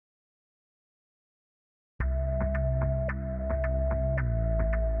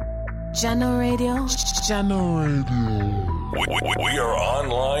Jano Radio. Jano Radio. We are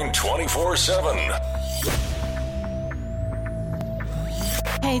online 24/7.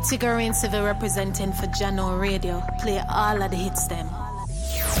 Hey, Tigger and Civil representing for Jano Radio. Play all of the hits them.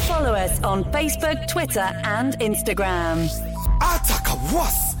 Follow us on Facebook, Twitter, and Instagram. Attack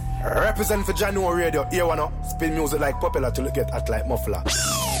was represent for Jano Radio. Here one spin music like popular till it get at like muffler.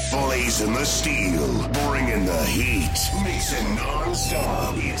 Blazing the steel, bringing the heat, mixing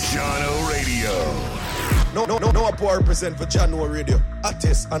non-stop. It's Jano Radio. No, I represent for Jano Radio.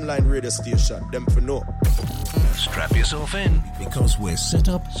 Artist online radio station. Them for no. Strap yourself in because we're set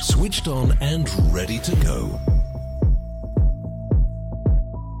up, switched on, and ready to go.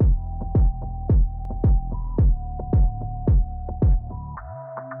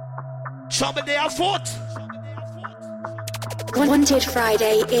 Trouble they are fought. Wanted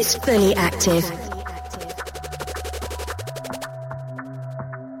Friday is fully active.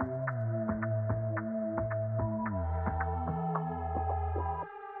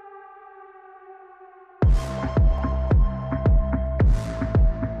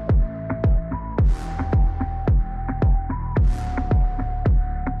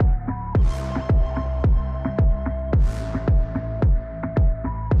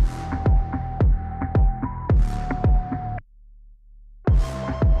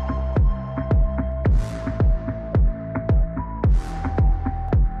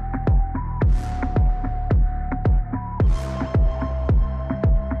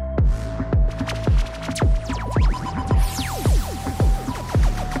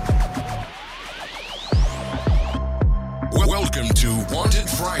 Welcome to Wanted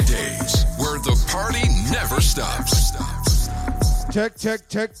Fridays, where the party never stops.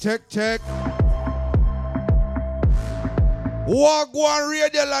 Check. Wagwan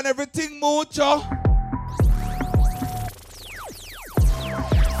Radio and everything mucho.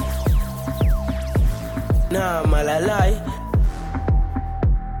 Nah, malalai.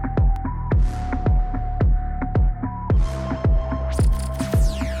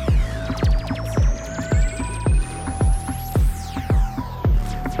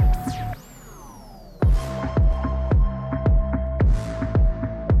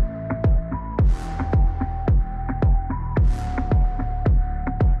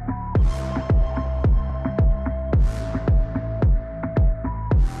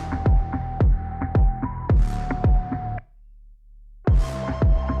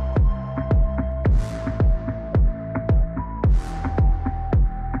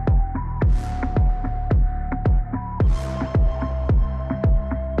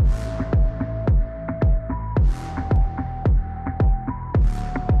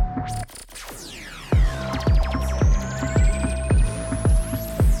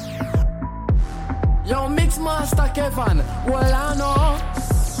 Yo, Mixmaster Kevan, well I know.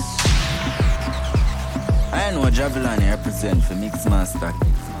 I know Javelin represent for Mixmaster.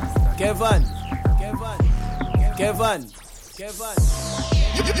 Kevan.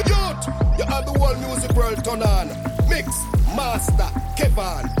 You have the whole music world turn on. Mixmaster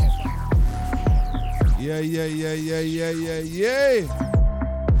Kevan. Yeah.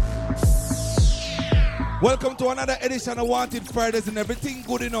 Welcome to another edition of Wanted Fridays and everything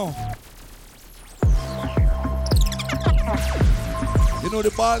good enough. You know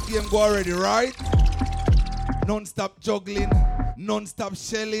the ball game go already, right? Non-stop juggling, non-stop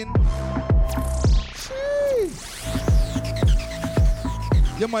shelling.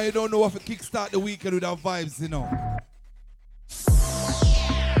 Yeah, man, you don't know what to kickstart the weekend without vibes, you know.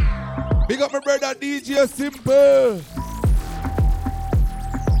 Big up my brother DJ Simple.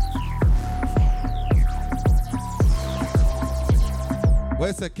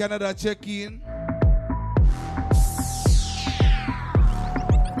 Where's the Canada check-in?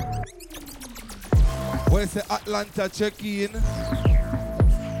 Where's the Atlanta check-in?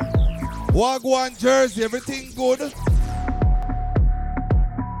 Wagwan Jersey, everything good?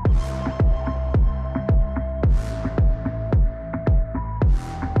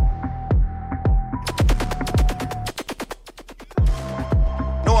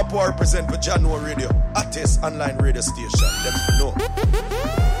 I represent for Jano Radio, artist online radio station. Them know.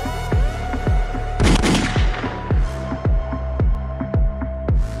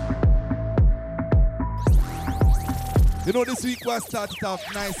 You know, this week we started off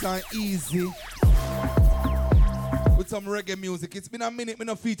nice and easy with some reggae music. It's been a minute me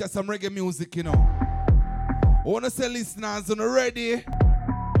no feature some reggae music, you know. I want to say listeners, are you ready?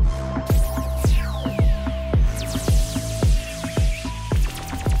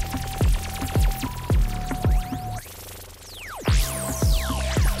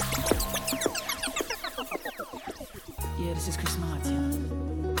 Yeah, this is Chris Martin.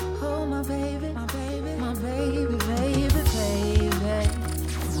 Oh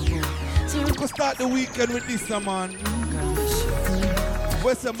start the weekend with this, man.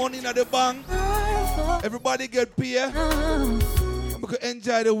 Where's the money in the bank? Everybody get paid. We could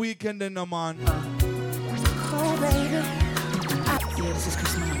enjoy the weekend then, man. Oh, baby. Yeah, this is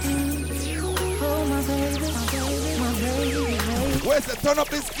Christmas. Oh, my baby, my baby. Where's the turn up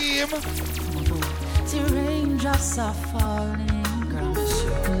the scheme? The raindrops are falling.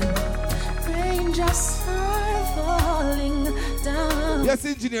 Raindrops are falling down. Yes,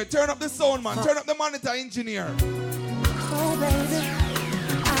 engineer. Turn up the sound, man. Turn up the monitor, engineer. Oh, baby.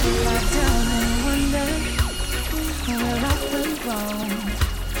 I lie down and wonder where I've been wrong.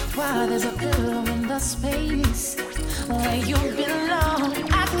 Why there's a pillow in the space where you belong.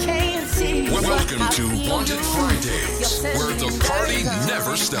 I can't see. Welcome to Wanted Fridays, where the party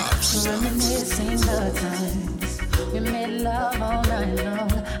never stops. Reminiscing the times we made love all night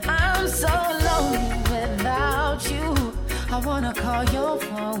long. I'm so lonely without you. I wanna call your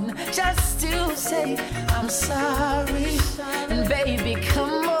phone just to say I'm sorry. And baby,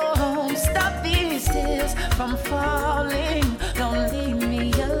 come on, stop these tears from falling. Don't leave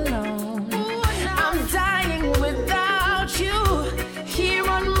me alone. I'm dying without you here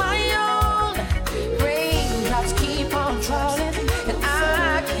on my own. Raindrops keep on falling, and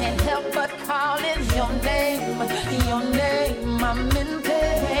I can't help but calling your name, your name. I'm in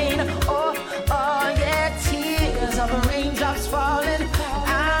pain. Oh, oh yeah, tears of raindrops falling.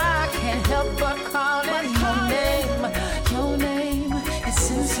 I can't help but calling your name. Your name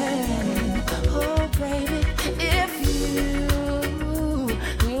is insane. Oh baby, if you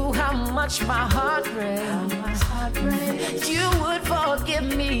knew how much my heart breaks, you would forgive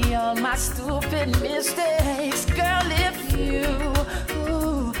me all my stupid mistakes. Girl, if you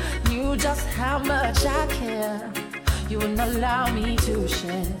knew just how much I care, you wouldn't allow me to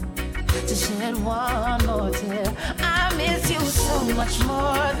shed one more tear. I miss you so much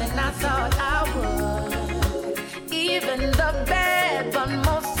more than I thought I would. Even the bad, but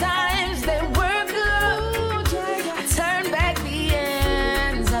most times they were good. I turn back the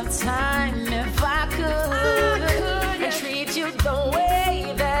ends of time if I could, and treat you the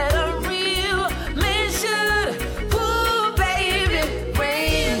way that a real man should. Ooh, baby,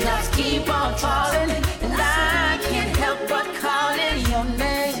 raindrops keep on falling, and I can't help but calling your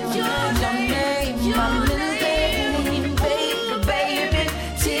name. Your name, I'm in pain, baby, baby.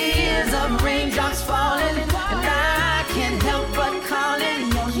 Tears of raindrops falling, and I can't help but calling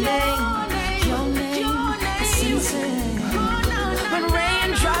your name. Your name is insane. When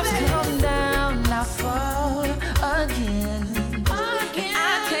raindrops come down, I fall again. I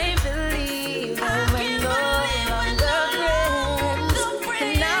can't believe that we're no longer friends.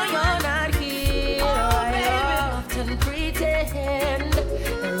 And now you're not here. I often pretend.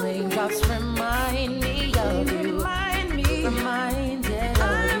 Raindrops remind me of you. Reminded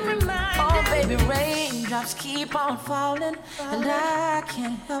of you. Oh, baby, raindrops keep on falling, and I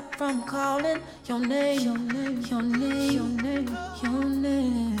can't help from calling your name. Your name, your name, your name, your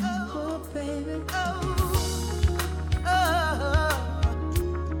name. Oh, baby.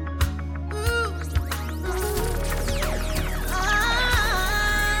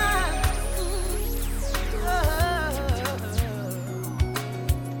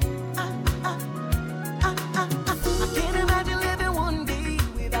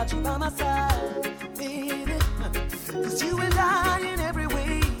 By my side, baby, 'cause you and I in every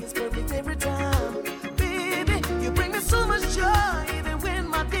way is perfect every time, baby. You bring me so much joy even when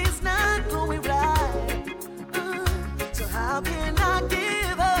my day's not going right. So how can I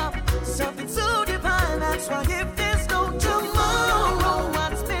give up something so divine? That's why if there's no tomorrow,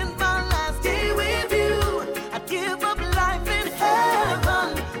 I'd spend my last day with you. I'd give up life in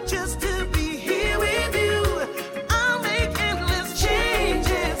heaven just to be here with you. I'll make endless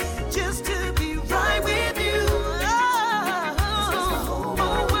changes just to be right with you. Oh,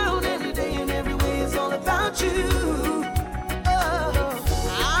 my world every day and every way is all about you. Oh,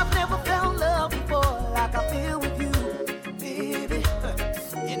 I've never felt love before like I feel with you, baby.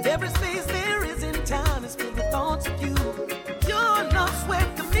 In every space there is in time is filled with thoughts of you. Your love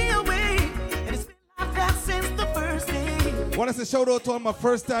swept me away, and it's been like that since the first day. Want to say shout out to all my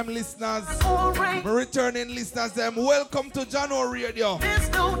first time listeners, my returning listeners, them. Welcome to January Radio. There's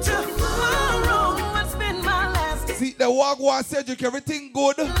no tomorrow, I spend my last day. See the Wagwan Cedric, everything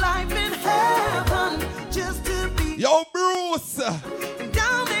good. Life in heaven, just to be. Yo, Bruce. And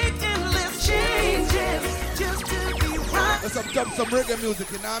I'll make endless changes, just to be right. Let's jump some reggae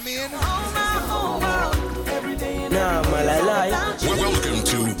music, you know what I mean? On my whole world, every day and Nah, every man, day I is all lie. about you. Welcome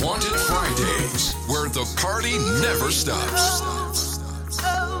to Wanted Fridays, where the party never stops.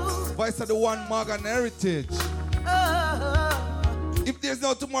 Voice of the One Morgan Heritage. If there's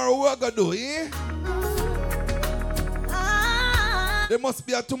no tomorrow, what gonna do, eh? There must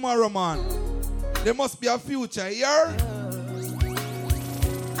be a tomorrow, man. There must be a future, yeah?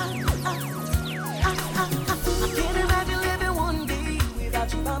 I can't imagine living one day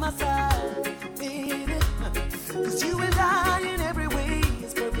without you by my side, baby. Cause you and I in every way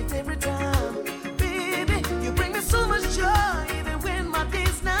is perfect every time. Baby, you bring me so much joy even when my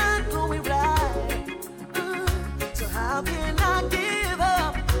day's not going right. So how can I give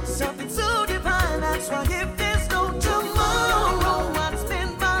up something so divine? That's why if there's no tomorrow, I'd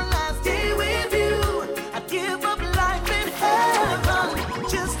spend my last day with you. I'd give up life in heaven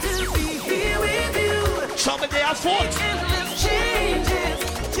just to be here with you. Somebody has fought. Endless changes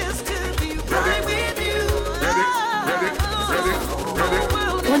just to be right with you.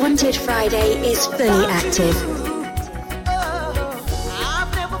 Wanted Friday is fully active.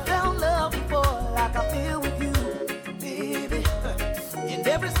 I've never felt love before like I feel with you, baby. In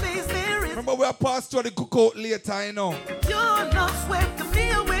every space there is. Remember we are passed through the cookout later, you know. Your love swept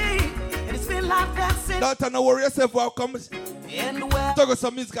me away, and it's been like that since. Daughter, no worry yourself, welcome. And well, talk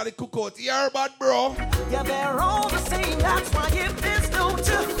some music at the cookout. Yeah, bad bro. Yeah, they're all the same. That's why if there's no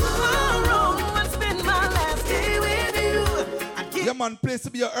tomorrow, I spend my last day with you. Yeah, man, place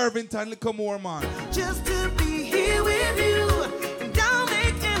to be your Irvington, little more, man. Just to be here with you, and I'll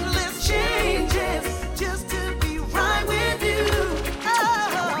make endless changes just to be right with you.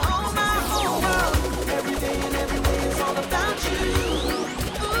 Oh, my whole world, every day and every way is all about you.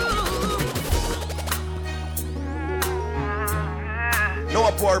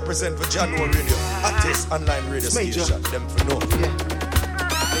 No poor represent for January Radio, artist online radio station. Them for no.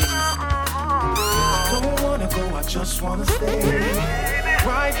 Don't wanna go, I just wanna stay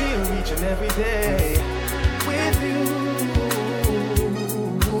right here each and every day with you.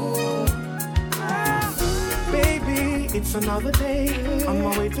 Baby, it's another day. On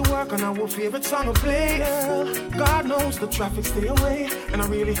my way to work on our favorite song to play. God knows the traffic stay away, and I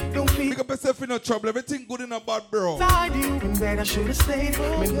really don't feel. Pick up yourself in no trouble. Everything good in a bad, bro. I do in bed, I should have stayed.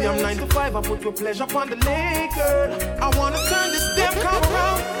 Maybe I'm 9 to 5, I put your pleasure upon the lake, girl. I wanna turn this damn car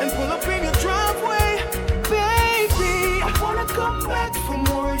around and pull up in your driveway, baby. I wanna come back for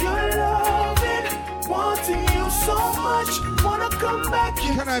more of your loving, wanting you so much. Wanna come back.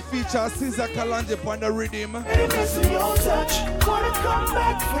 Can I feature Caesar Kalanje on the rhythm? Missing your touch. Wanna come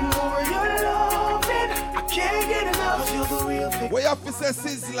back for more of your loving. I can't get enough. 'Cause you're the real thing. Where you have to say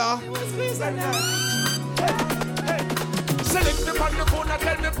Sizzler? Select me on the phone and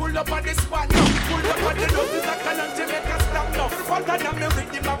tell me pull up on the spot now. Pull up on the nose, it's a cannon to make us stop now. Fall down on me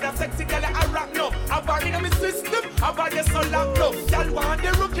rhythm of that sexy girl I rock now. I've already in my system, I've already so locked now. Y'all want the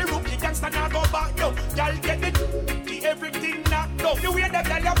rookie gangsta now go back now. Y'all get the everything knocked out. The way that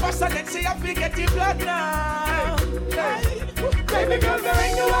girl you passionate, she have to get the blood now. Baby girl, there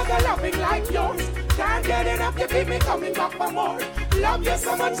ain't no other loving like yours. Can't get enough, you keep me coming back for more. Love you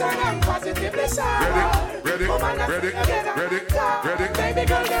so much and I'm positively sure. Ready. Baby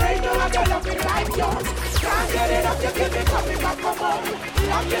girl, there ain't no other loving like yours. Can't get enough, you keep me coming back for more.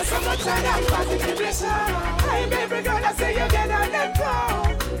 Love you so much and I'm positively sure. Hey baby girl, I say you get on that go.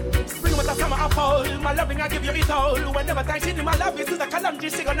 Spring with the summer I fall. My loving I give you it all. Whenever time she need my love, this is a calamity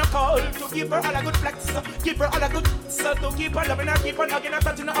she gonna call. To give her all a good flex, give her all a good so to keep her loving her, keep her hugging her,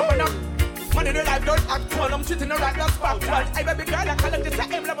 touching her up and up. Man in the life don't act well, I'm treating her right now spot. Hey baby girl, I call him this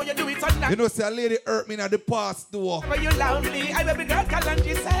same love when you do it on night. You know say a lady hurt me in the past though. But you lonely, hey baby girl, call him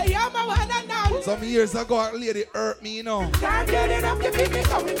this say I'm a one and now. Some years ago a lady hurt me, you know. Can't get enough, you keep me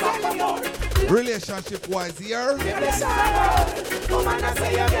coming back for more. Relationship wise here. Woman, I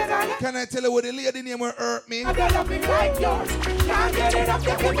say you get on it. Can I tell you what the lady name will hurt me? I got nothing like yours. Can't get enough,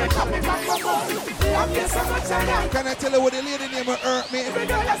 you keep me coming back for more. Love you so much and I. Can I tell you what the lady name will hurt me? Baby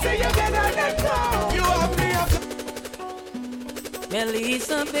girl, I say you get on it. You have me up.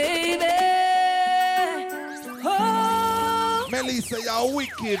 Melissa, baby. Oh, Melissa, you're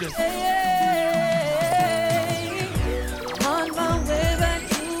wicked. Hey, on my way back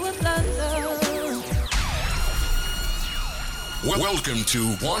to Atlanta. Welcome to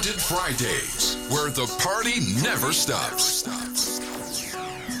Wanted Fridays, where the party never stops.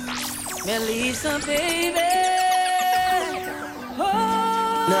 Melissa, baby.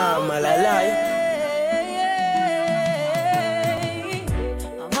 Oh, nah, malalai.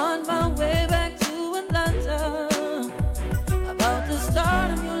 I'm on my way back to Atlanta. About to start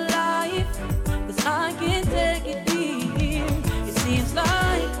a new life, 'cause I can't take it here. It seems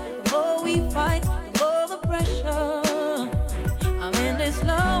like the more we fight, the more the pressure. I'm in this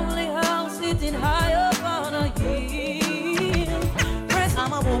lonely house, sitting high up on a hill. Press,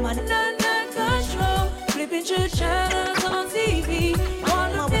 I'm a woman under control, flipping through channels on TV.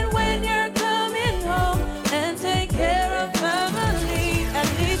 Wondering when you're coming home and take care of family.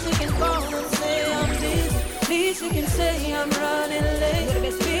 speech you can say I'm running late. The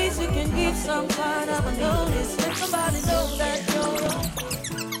best speech you can give some kind of a notice. Let somebody know that you're wrong.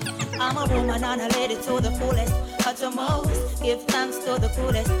 I'm a woman and a lady to the fullest, but the most give thanks to the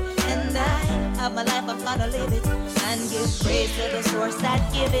coolest. And I have my life, I'm gonna live it and give praise to the source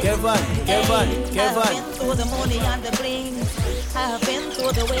that give it. Kevan. I've been through the money and the bling. I've been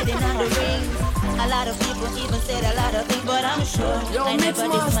through the wedding and the rings. A lot of people even said a lot of things, but I'm sure I never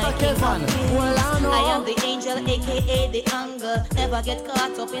did my Kevan. I am the angel, aka the anger. Never get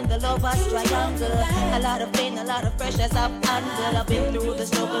caught up in the lover's triangle. A lot of pain, a lot of pressures I've handled. I've been through the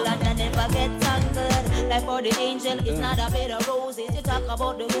struggle and I never get tangled. Like for the angel, it's not a bed of roses. You talk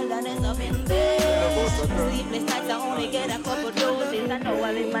about the wilderness, I've been there. Sleepless nights, I only get a couple doses. I know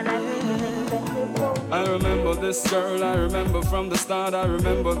I live my life. I remember this girl, I remember from the start. I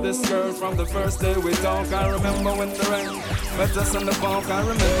remember this girl from the first day we talk. I remember when the rain met us in the park. I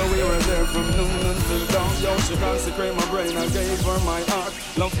remember we were there from noon until dawn. Yo, she consecrated my brain, I gave her my heart.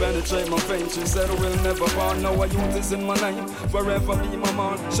 Love penetrate my vein, she said we'll never part. Now I use this in my name, forever be my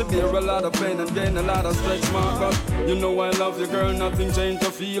mark. She bear a lot of pain and gain a lot of stretch mark. But you know I love you, girl, nothing changed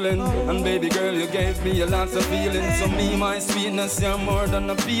the feeling. And baby girl, you gave me a lot of feeling. So me, my sweetness, you're more than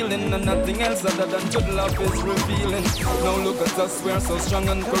a feeling. And nothing else other than good love is revealing. Now look at us, we're so strong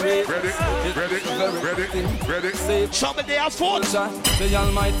and courageous. Ready. Say, Trouble they are fought. The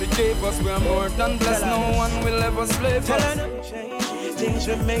Almighty gave us, we're more than blessed. No one will ever slave us. Things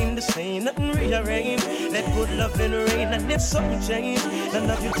remain the same, nothing rearranged. Let good loving reign, and if something change, none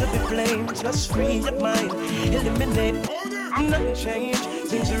of you to be blamed. Just free your mind, eliminate. Nothing change,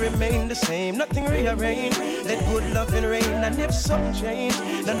 things remain the same, nothing rearranged. Let good loving reign, and if something change,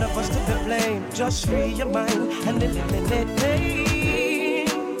 none of us to be blamed. Just free your mind and eliminate pain.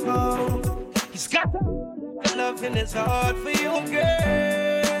 Oh, he's got loving is hard for you,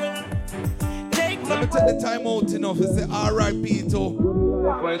 girl. Let me take the time out enough and say R.I.P. to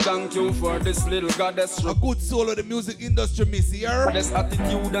well, thank you for this little goddess. A good soul of the music industry, miss here. This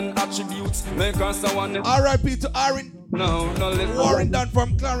attitude and attributes make us a one. R.I.P. to Aaron. No, let's Warrington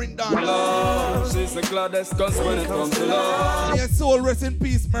from Clarendon. Love, she's the gladdest, cause when it comes to love. Your soul rest in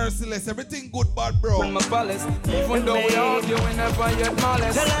peace, merciless. Everything good, bad, bro. In my palace, even though we argue, we never yet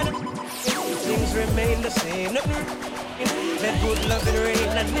malice. Things remain the same. Let good love and rain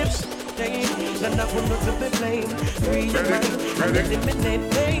and lips. None of them to be blamed. Free your mind,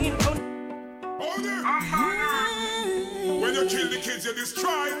 eliminate pain. When you kill the kids, you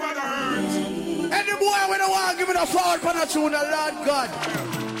destroy mother earth. Any boy when I want give it a fall for a tune, Lord God.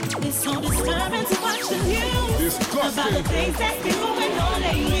 It's so disturbing to watch the news about the things that's been going on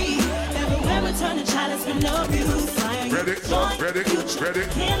lately. Everywhere we turn, the child has been abused. Ready.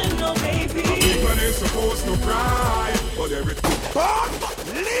 Killing no baby. People ain't supposed to cry, but everything.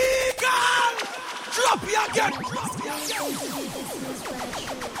 Legal! Drop you again!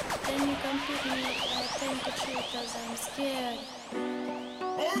 Then you can put me at temperature because I'm scared.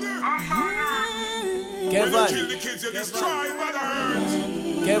 Kevan. Kill the kids, you destroy mother earth.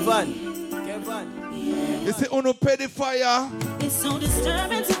 Kevan. You see, uno pedophile. It's so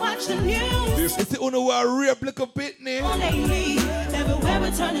disturbing to watch the news. You see, uno who are rape like a pitney. Lately, everywhere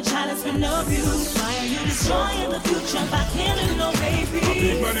we turn, the child has been abused. Why are you destroying the future by killing no baby?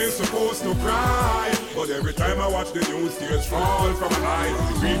 People ain't supposed to cry, but every time I watch the news, tears fall from my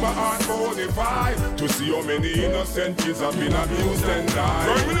eyes. Read my heart bonify to see how many innocent kids have been abused and died.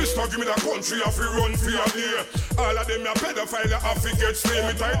 Prime Minister, give me the country, I feel run for your ear. All of them are pedophile, I feel get slave.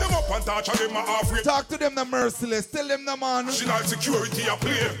 Me tie them up and torture them halfway. Talk to them, the merciless. Tell them, the man. National security a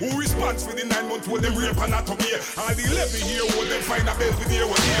play. Who responds for the 9 months when them rape and not to me? All the 11 year old them find a bed with the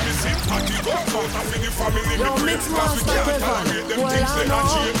when they be sympathy comes out of the family. Yo, Mixmaster, we can't tolerate them things they not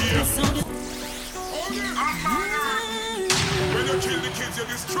change here. When you kill the kids, you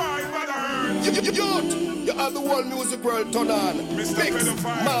destroy mother earth. You have the whole music world turn on.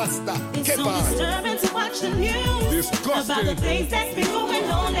 Mixmaster, Kevan. It's so disturbing to watch the news about the things that's been going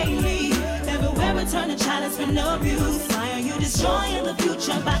on lately. Everywhere we turn, the child has been abused. Why are you destroying the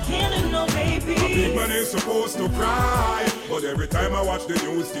future by killing no baby? People ain't supposed to cry, but every time I watch the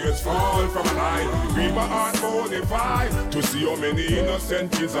news, tears fall from my eye. Read my heart bonify to see how many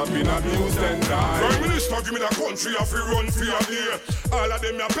innocent kids have been abused and died. Prime Minister, give me the country, I feel run for your ear. All of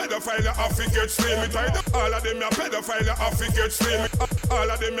them are pedophile, I feel get slave. All of them are pedophile, I feel get slave. All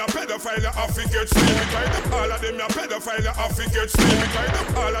of them are pedophile, I feel get slave. All of them are pedophile, I feel get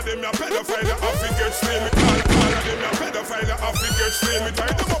slave. All of them are pedophile, I feel get slave. All of them are pedophile, I feel get explain me.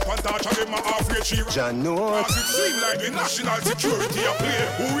 Tie them up and torture them a halfway cheer. John Note. Cause it seem like the national security a play.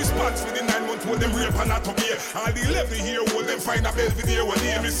 Who responds for the 9-month-old them rape and not obey? All the 11-year-old them find a Belvedere one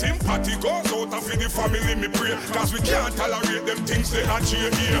day. Me sympathy goes out and for the family me pray. Cause we can't tolerate them things they had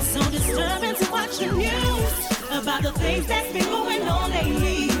here. It's so disturbing to watch the news about the things that's been going on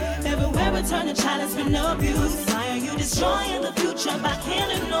lately. Everywhere we turn, a child has been abused. Why are you destroying the future by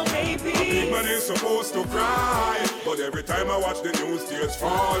killing no babies? Man is supposed to cry, but every time I watch the news, tears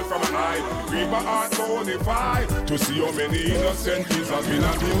fall from my eye. Read my heart bonify to see how many innocent kids have been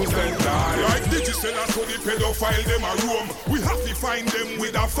abused and died. Like digital as for the pedophile, them a roam. We have to find them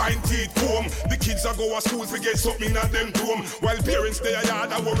with a fine teeth comb. The kids are go to school to get something at them room. While parents stay a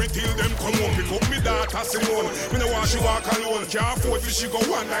yard, I worry till them come home. Pick up me daughter Simone. Me no want she walk alone. Can't afford if she go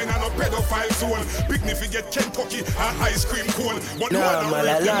one line and a pedophile zone. Picnic if get Kentucky and ice cream cone. But no one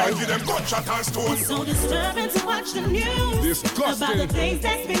rape them and give them gunshot and stone. It's so disturbing to watch the news Disgusting. about the things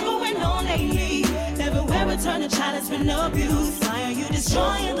that's been going on lately. Everywhere we turn, a child has been abused. Why are you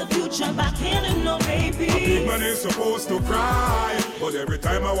destroying the future by killing no baby? A big man is supposed to cry, but every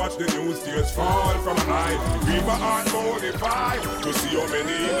time I watch the news, tears fall from my eye. Leave my heart bonify to see how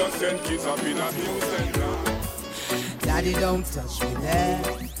many innocent kids have been abused and died. Daddy, don't touch me there.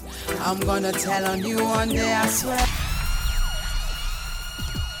 I'm gonna tell on you one day, I swear.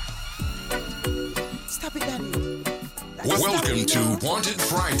 Stop it, Daddy. Welcome to Wanted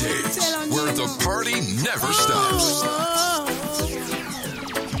Fridays, where the party never stops.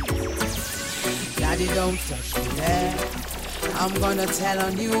 Daddy, don't touch me there. I'm gonna tell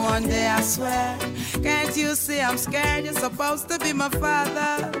on you one day, I swear. Can't you see I'm scared? You're supposed to be my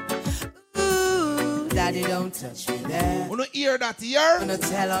father. Ooh, Daddy, don't touch me there. Wanna hear that here? I'm gonna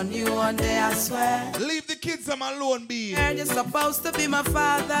tell on you one day, I swear. Leave the kids alone, be. You're supposed to be my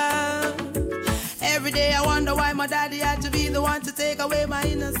father. Every day I wonder why my daddy had to be the one to take away my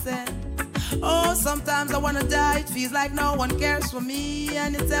innocence. Oh, sometimes I wanna die. It feels like no one cares for me,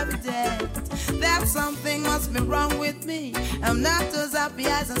 and it's evident that something must be wrong with me. I'm not as happy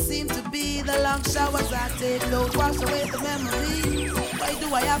as I seem to be. The long showers I take don't wash away the memories. Why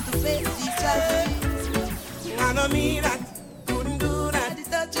do I have to face these tragedies? I don't mean that. Couldn't do that. Daddy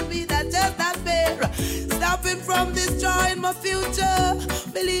touching me, that's just not fair. Stop him from destroying my future.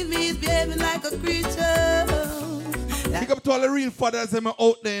 Believe me, he's behaving like a creature. Pick up to all the real fathers that are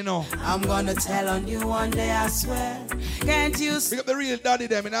out there, you know. I'm gonna tell on you one day, I swear. Can't you pick up the real daddy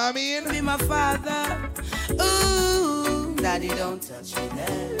them, you know what I mean? Be my father. Ooh, Daddy, don't touch me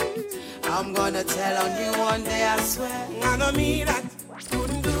there. I'm gonna tell on you one day, I swear. I don't mean that.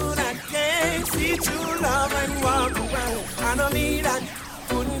 Couldn't do that. Can't see true love and walk away. I don't mean that.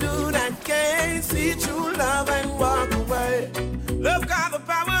 Couldn't do that. Can't see true love and walk away. Love got the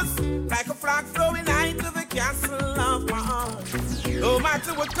powers like a flag flowing out to the castle of my heart. No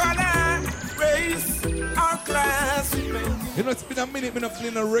matter what color, race, or class. You know, it's been a minute when I'm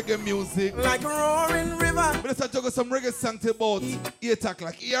playing a reggae music. Like a roaring river. But let's juggle some reggae songs about 8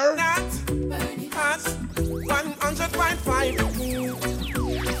 o'clock here. Not hot 100.5 degrees.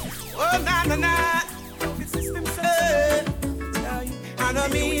 Oh, na na na. The system says, I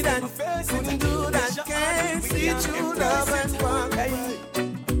don't mean that. Couldn't do that. Can't see true love and walk away.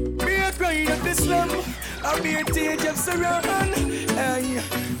 Be a crying at the slum. I'll be a tear of surround.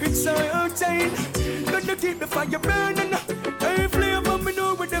 It's so outside. Gonna keep the fire burning. I flavor, me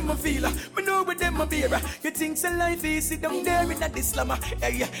know what them a feel. Me know what them a beer. You think so life easy down there in that slammer.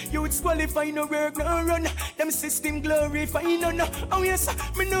 Hey, you would qualify no work, no run. Them system glorify no. Oh yes,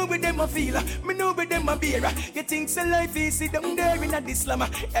 me know what them a feel. Me know what them a beer. You think so life easy down there in that slammer.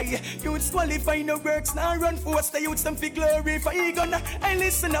 Hey, you would qualify no works, no run. Force the youths them fi glorify gonna. I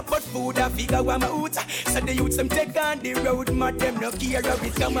listen up, but food a figure one out. So the youths them take on the road, but them no care how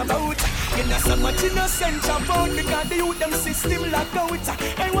it come about. You know so much innocent about because the youth them system lock out.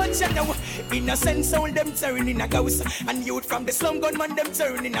 And watch you now, innocent sound them turn in a ghost. And youth from the slum gunman them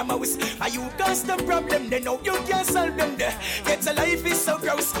turn in a mouse. And you cause the problem, they know you can't solve them there. Yet a life is so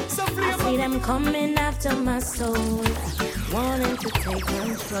gross, so flavor. I see them coming after my soul, wanting to take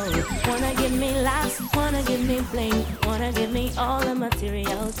control. Wanna give me laughs, wanna give me bling, wanna give me all the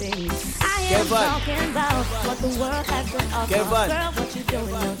material things. I am talking about what the world has to offer. Kevan. Girl, what you doing,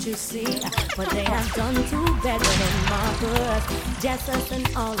 don't you see? What they have done to better than markers, Jesus and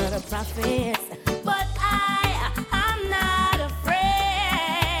all of the prophets. But I'm not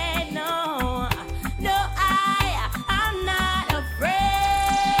afraid, no, I'm not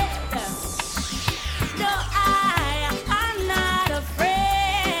afraid. No, I'm not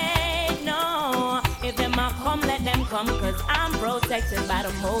afraid, no. If them a come, let them come, cause I'm protected by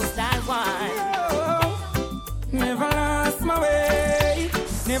the Most High One. Never lost my way.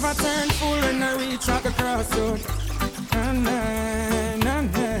 Never turn fool when I reach at the crossroad. Na na na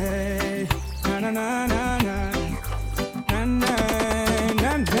na na na na na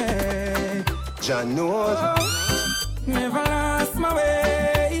na na. John knows. Never lost my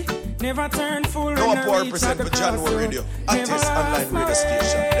way. Never turn fool when I reach at the crossroad. Never lost my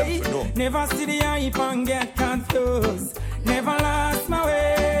way. Never see the hype and get confused. Never lost my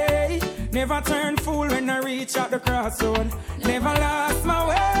way. Never turn fool when I reach at the crossroad. Never lost my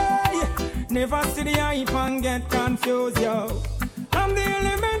way. Never see the hype and get confused, yo. I'm the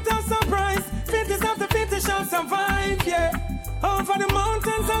element of surprise. Fittest of the fittest shall survive, yeah. Over the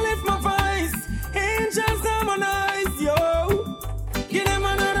mountains I lift my voice. Angels harmonize, yo. Give them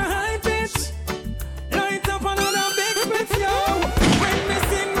another high pitch. Light up another big split, yo. When me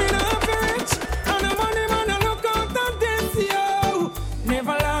sing, me not for rich. And the money man, I look out of this, yo.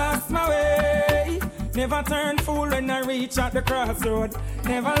 Never lost my way. Never turn fool when I reach at the crossroad.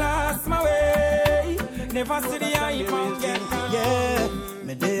 Never lost my way. Never see the hype and get down. Yeah,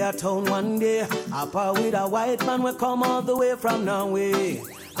 me day at town one day. Up with a white man we come all the way from Norway.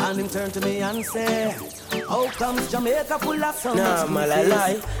 And him turn to me and say, how comes Jamaica full of sun? Nah, man, I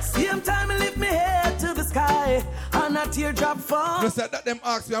lie. Same time I lift me head to the sky and a teardrop fall. You said that them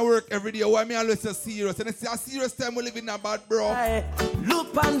ask me I work every day. Why me always so serious? And they say a serious time we live in a bad, bro.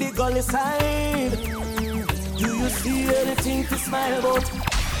 Look on the gully side. Do you see anything to smile about?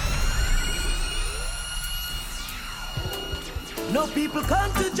 No people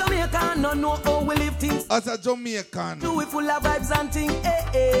come to Jamaica and don't know how we live things. As a Jamaican, do we full of vibes and things,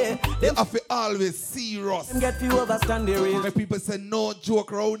 eh. They have to always serious. Them get few overstand the real. When people say no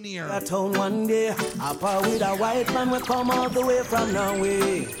joke around here. At town one day, up with a white man we come all the way from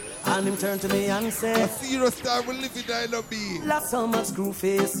Norway. And him turn to me and say, a serious time we live in ILB. Love so much screw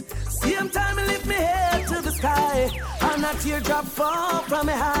face. Same time I lift me head to the sky. And a teardrop fall from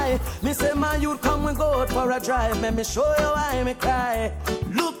me high. Me say man you'd come and go out for a drive. Let me show you why me cry.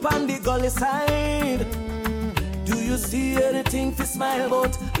 Look on the gully side. Do you see anything to smile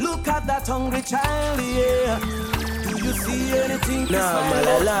about? Look at that hungry child, yeah. Do you see anything to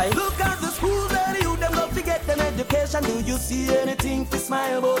smile about? Look at the school that you them love to get them education. Do you see anything to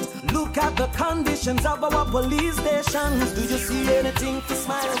smile about? Look at the conditions of our police stations. Do you see anything to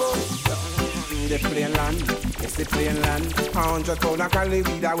smile about? The plain land, it's the plain land. 100 pound of cali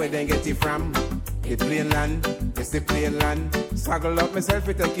weed, where they get it from? The plain land, it's the plain land. Swaggle up myself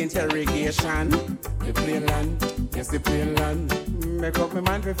with taking interrogation. The plain land, it's the plain land. Make up my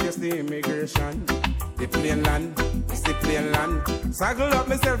mind to face the immigration. The plain land, it's the plain land. Swaggle up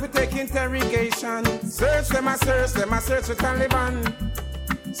myself with taking interrogation. Search them, I search with Taliban.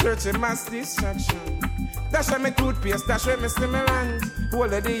 Searching mass distraction. Dash a me toothpaste, dash a me stimulant.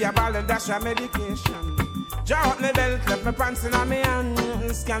 Hold a day a ball and dash a medication. Draw up me belt, left me pants in a me hand.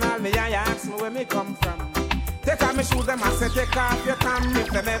 Scan all me eye, ask me where me come from. Take off me shoes, them I say take off your tam. If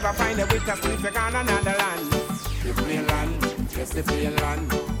they never find a way to sleep, you gone another land. The plain land, yes the plain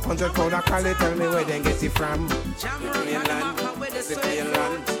land. 100 pound of cali, tell me where they get it from. The plain land, yes the plain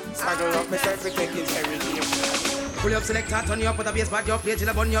land. Swaggle up myself, we take interrogation. Pull up, select, turn you up, put a bass back you up, play till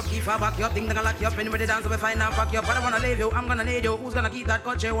I burn you up, keep far back you up, think they're gonna lock you up, anyway they dance, so we find out, fuck you up, but I wanna leave you, I'm gonna need you, who's gonna keep that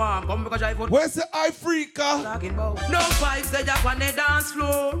country warm, come because I put. Where's the Africa? No fights, they just on the dance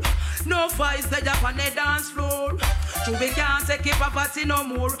floor, no fights, they just on the dance floor, so we can't take it poverty no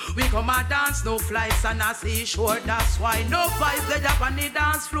more, we come and dance, no flights and a seashore, that's why, no fights, they just on the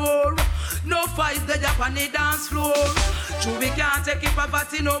dance floor, no fights, they just on the dance floor, so we can't take it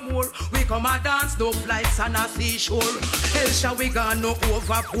poverty no more, we come and dance, no flights and a seashore. Hell shall we go no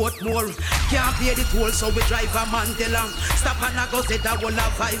overcoat more. Can't pay the toll so we drive a man tell long. Stop and I go say that all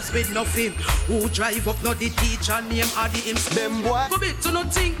our vibes with nothing. Who drive up not the teacher name or the him. Them boy go bit to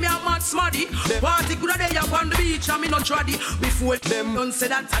not think me a mad smarty. Party good a day up on the beach and me not troddy. Before them don't say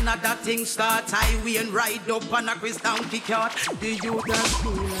that another thing start. Highway and ride up on a Chris down kick out. The youth that's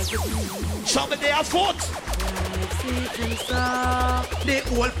cool like a somebody they are fought. The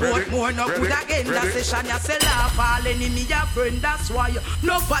old Portmore no good again. That session you sell off all enemy your friend. That's why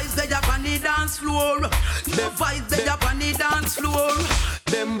no fights they up on the dance floor. No fights they up on the dance floor.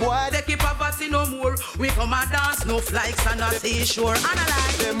 Them boy they keep poverty no more. We come and dance no flights and a seashore.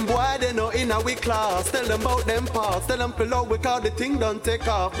 Analyze. Them boy they know in our class. Tell them about them parts. Tell them pull out because the thing don't take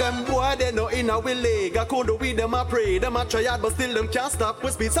off. Them boy they know in our leg. I call the weed them a pray. Them a try hard but still them can't stop. We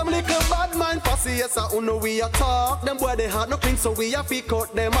speed some little bad mind fussy. Yes I know we a talk. Them boy they hard no clean so we a fi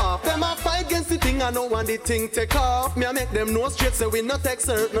cut them off. Them a fight against the thing I know when the thing take off. Me a make them know straight so we not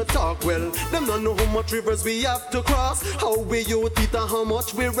exert no talk. Well them don't know how much rivers we have to cross. How we youth eat and how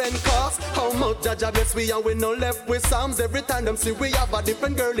much we rent cost. How much Jaja bless we and we no left left with Psalms every time them see we have a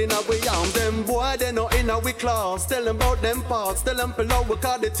different girl in our arms. Them boy, they know in our class. Tell them about them parts. Tell them below we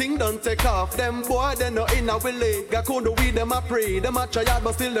call the thing don't take off. Them boy, they know in our league. I couldn't weed them a pray. Them a try hard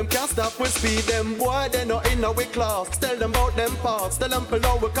but still them can't stop with speed. Them boy, they know in our class. Tell them about them parts. Tell them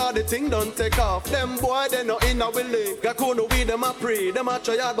below we call the thing don't take off. Them boy, they know in our league. I couldn't weed them a pray. Them a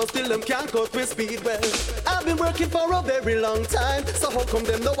try hard but still them can't cut with speed. Well, I've been working for a very long time. So how come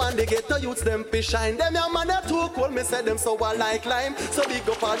them the one they get the youths them fish shine? Them young man are too cold. Me say them so I like lime. So big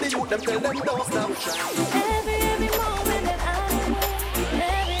up all the youth them tell them don't stop shine. Every moment that I'm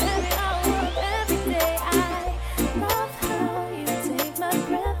every hour, every day, I love how you take my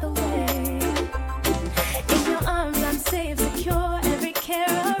breath away. In your arms I'm safe, secure. Every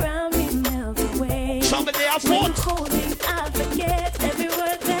care around me melts away. Somebody else when you hold me, I forget every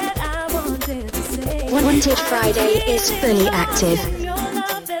word that I wanted to say. Wanted Friday is fully active. Your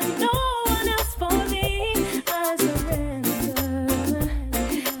love, there's no one else for me. I surrender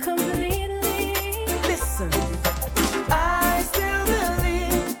completely. Listen, I still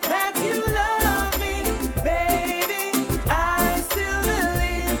believe that you love me, baby. I still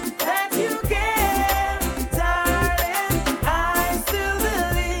believe that you care, darling. I still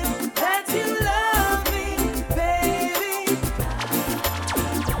believe that you love me, baby.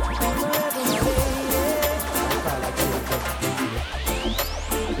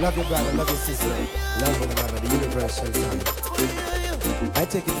 Love your brother, love your sister, love one another, the universal son. I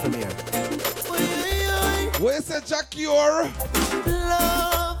take it from here. Where's the Jackie or?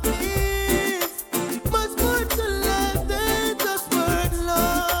 Love is much more to life than just words.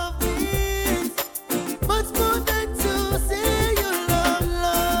 Love is much more than to say you love.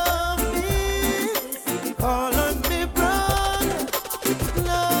 Love is all on me, brother.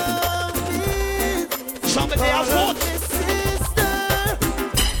 Love is somebody else all sister.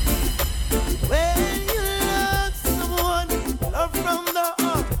 When you love someone, love from the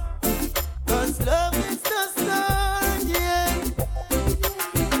heart. 'Cause love is the start, yeah.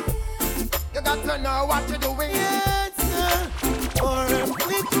 You got to know what you're doing. Answer or a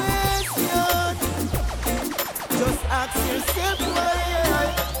quick question. Just ask yourself why.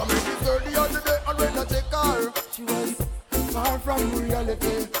 I met this girl the other day and when I take her, she was far from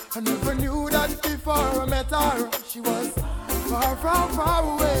reality. I never knew that before I met her. She was far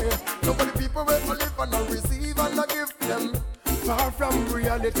away. Nobody people wait to live and I receive and I give them. Far from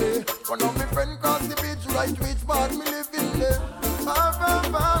reality. One of my friends cross the beach, right which part me living there. Far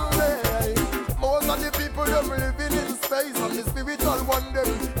away. Most of the people them living in space, and the spiritual one them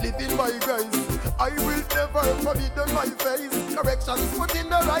living by grace. I will never forbid them my face. Corrections put in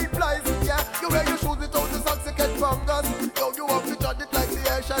the right place. Yeah, you wear your shoes without the socks to get fungus. Yo, you have to judge it like the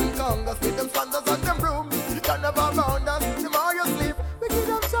Asian Congress. With them standards and them brooms, you can never round us. The more you sleep, we give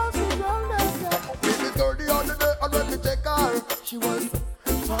them something round us. This is girl the other day, and when we check her, she was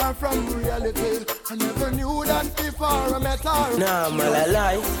far from reality. I never knew that before I met her. Nah, man, I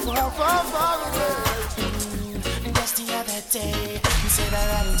lie. Far away. Just the other day, you said I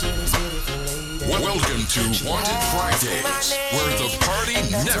ran into this beautiful lady. Welcome to Wanted Fridays, where the party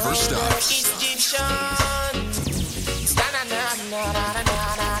never stops.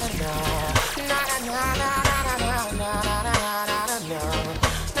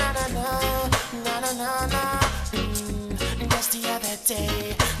 Just the other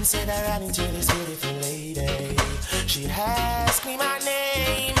day, you said I ran into this beautiful lady. She asked me my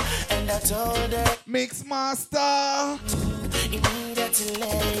name, and I told her Mixmaster. You needed to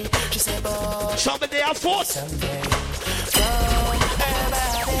lay. She said, boy, somebody else fought. Someday from her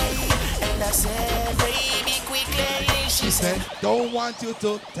body. And I said, baby, quickly. She said, don't want you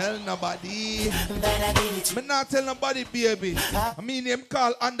to tell nobody. That I did it. Me not tell nobody, baby. I mean him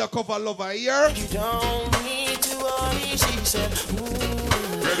call undercover lover here. You don't need to worry. She said,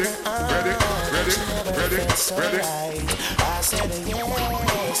 ready. I said,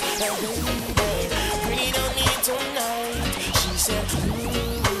 yes, baby, bring it on me tonight. She said,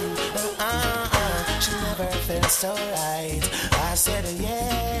 she never felt so right. I said,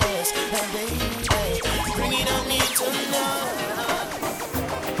 yes, baby, bring it on me tonight.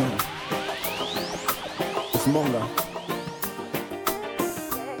 It's Monga.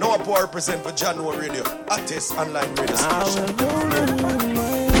 No poor represent for January Radio, artist online radio station.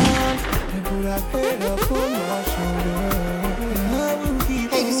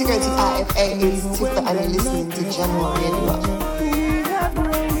 Hey, this is your girl to IFA. It's Sister and you're listening to January Radio.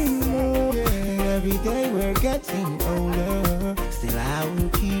 Every day we're getting older. Still I will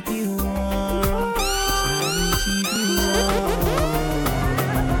keep you warm.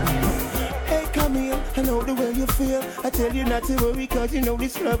 Hey, come here. I know the way you feel. I tell you not to worry, cause you know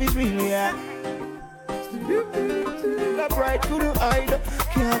this love is real, yeah. The pride couldn't hide,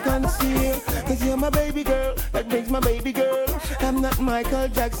 can't conceal. Cause you're my baby girl, that brings my baby girl. I'm not Michael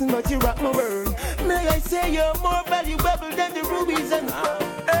Jackson, but you rock my world. May I say you're more valuable than the rubies and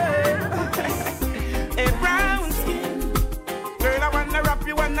Hey, brown skin. Girl, I wanna wrap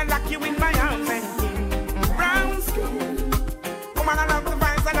you, wanna lock you in my arms. Brown skin. Woman, I love the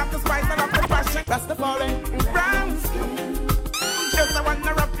vibes, I love the spice, I love the passion. That's the falling. Brown skin. Just I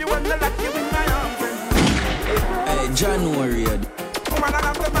wanna wrap you, wanna lock you in my arms. Hey, January. Woman, I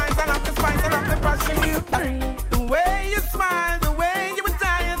love the vibes, I love the spice, I love the passion. The way you smile, the way you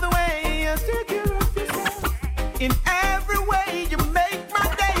retire, the way you take care of yourself. In every way you make my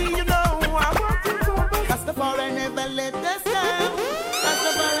day, you know I want to go back. That's the falling, never let us down. That's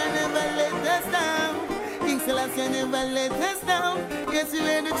the falling, never let us down. King Selassie never let us down. Yes, you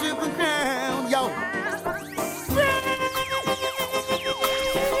wear the triple crown, yo.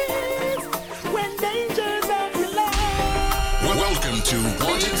 When dangers of your life. Welcome to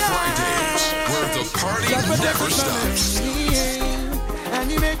Wanted Fridays, where the party never stops.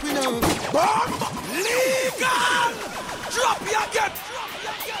 And you make me know. Bomb legal. Drop your gun.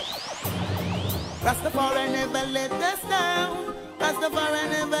 Rastafari never let us down. Rastafari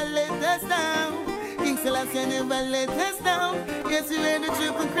never let us down. King Selassie never let us down. Yes, you wear the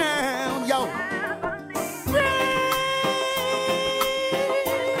triple crown, yo.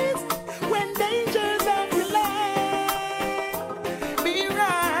 Praise when dangers of your life. Be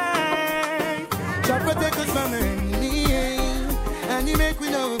right. Jah protect us from enemy, and He make we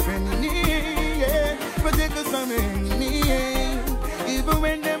know friendly. Yeah. Protect us from enemy, even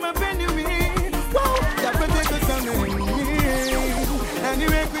when them up enemy. Whoa. Jah protect us from enemy, and He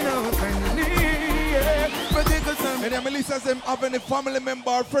make we know friendly. Yeah. Protect us from. And then Melissa says, have any family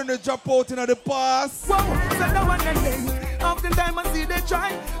member or friend that drop out in the past? Whoa. So no one and then. Oftentimes I see they try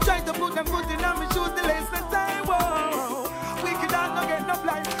to put them foot in on me shoes, the lace the time. Whoa. Wicked and not get no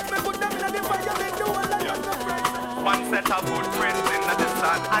blind. Me put them in the fire, they do a lot of the One set of footprints in the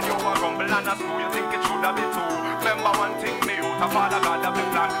distance, and you are rumble and a screw. You think it should have been two. Remember one thing, me out of Father God have been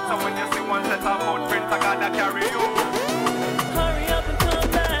planned. So when you see one set of footprints, I gotta carry you. Hurry up and come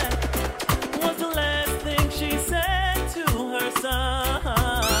back. Was the last thing she said to her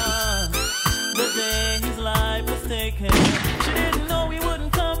son. The day his life was taken, she didn't know he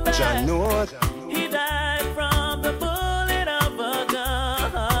wouldn't come back. He died from the bullet of a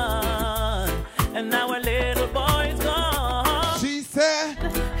gun, and now our little boy's gone. She said,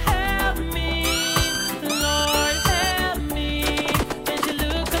 help me, Lord, help me. Then she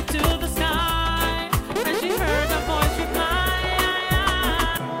looked up to the sky, and she heard a voice reply.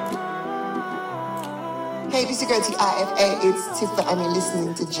 Hey, this is your girl IFA. It's Tifa, and you're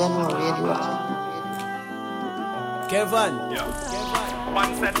listening to General Radio. Kevan.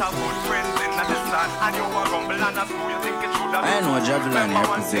 One set of footprints in the distance, and you are rumble and a screw. You think it should have been. I know Javelin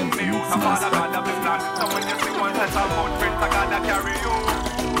represents the Mixmaster. So when you see one set of footprints, I gotta carry you.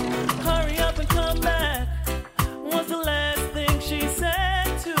 Hurry up and come back. Was the last thing she said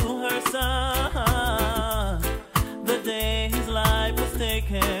to her son. The day his life was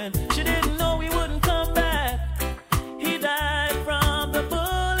taken, she didn't know he wouldn't come back. He died from the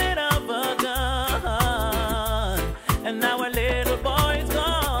bullet of a gun, and now our little boy's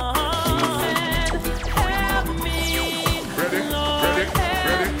gone. Help me, Lord,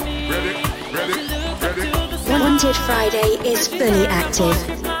 help me. Wanted Friday is fully active.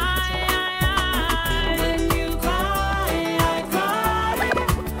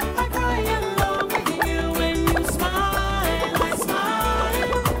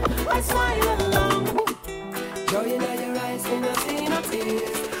 Joy in your eyes, and I see no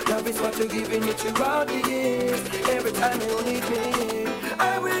tears. Love is what you're giving me throughout the years. Every time you need me,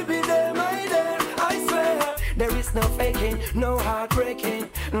 I will be there, my dear. I swear, there is no faking, no heartbreaking.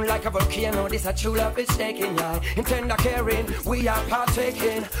 Like a volcano, this a true love is shaking, yeah. In tender caring, we are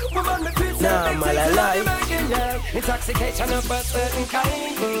partaking. Woman, me feel Nah, man, I lie. yeah. Intoxication of a certain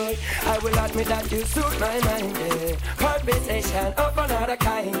kind, boy. I will admit that you suit my mind, yeah. Conversation of another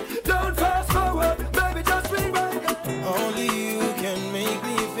kind. Don't fast forward, baby, just rewind. Only you can make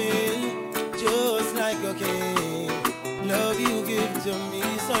me feel just like a king. Love you give to me,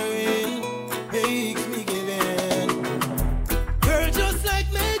 sorry, makes me give in. Girl, just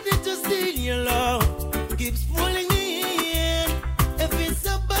like magnet to steal your love, keeps pulling me in. If it's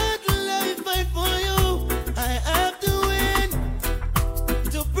a battle I fight for you, I have to win.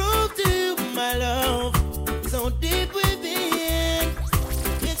 To prove to you my love, so deep within.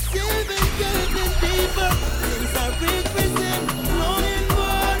 It's even getting deeper since I represent longing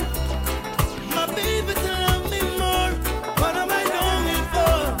for my baby to love me more. What am I longing for?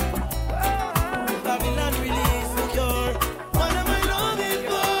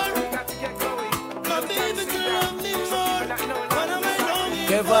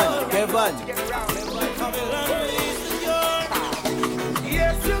 Kevan.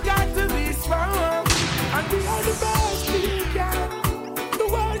 Yes, you got to be strong, and we are the best you can. The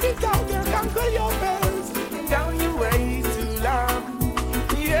world is out there, conquer your fears. Down you way too long.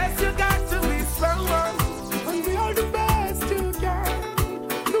 Yes, you got to be strong, and we are the best you can.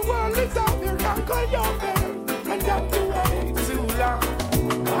 The world is out there, conquer your fears. And down you way too long.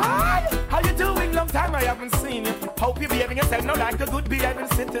 Hi, how you doing? Long time I haven't seen you. Hope you're behaving yourself now like a good behaving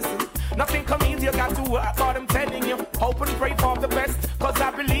citizen. Nothing come easy, you got to work hard, I'm telling you. Hope and pray for the best, cause I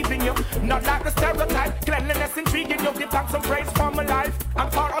believe in you. Not like a stereotype, cleanliness intriguing you. Give thanks and praise for my life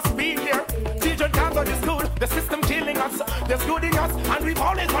and for us being here. Children can't go to school, the system killing us. There's good in us, and we've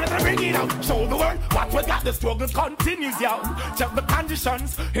always wanted to bring it out. Show the world what we got, the struggle continues, yo. Check the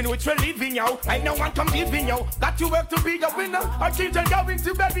conditions in which we're living, yo. Ain't no one competing, yo. Got to work to be a winner. Our children going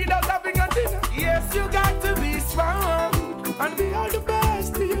to bed without having a dinner. Yes, you got to be strong, and be all the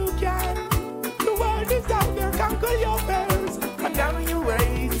best you can. The world is out there, conquer your fears, and now you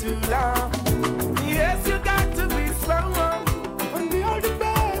way too long. Yes, you got to be strong, and be all the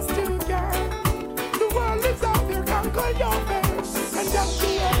best you can. The world is out there, conquer your fears, and now you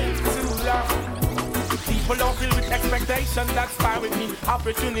way too long. People don't feel with expectation, that's fine with me.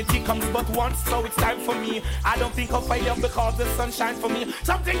 Opportunity comes but once, so it's time for me. I don't think I'll fail because the sun shines for me.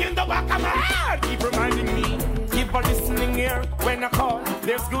 Something in the back of my head keep reminding me. Keep on listening here when I call.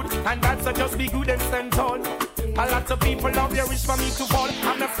 There's good and bad, so just be good and stand tall. A lot of people out there wish for me to fall.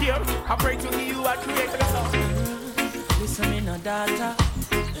 I'm not scared, I pray to He who I created the song. Listen, me no daughter.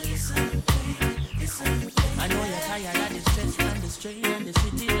 Listen. I know you're tired of the stress and the strain and the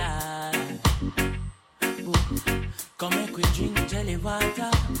city life. Come make we drink jelly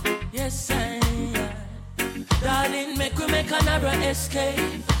water. Yes, I. Darling, make we make another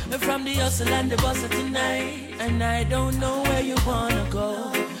escape from the hustle and the bustle tonight. And I don't know where you wanna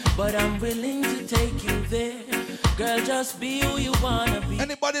go, but I'm willing to take you there. Girl, just be who you wanna be.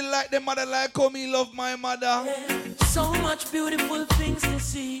 Anybody like their mother like how me love my mother? Yeah. So much beautiful things to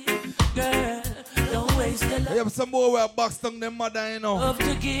see. Girl, don't waste the love. You have some boy who box down their mother, you know. Love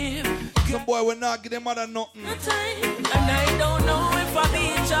to give. Some boy will not give their mother nothing. And I don't know if I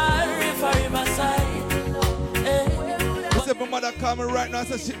beach or if I riverside. Hey. My mother call me right now,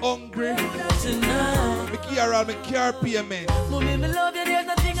 says she hungry. Tonight. Me care around, me care payment. Mommy, me love you, there's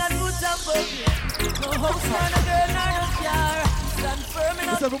nothing I put up for you. No house, nor no girl, nor no car. Stand firm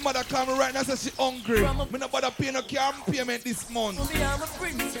in my mother call me right now, says she hungry. Me no bother pay no car payment this month. Mommy, I'm a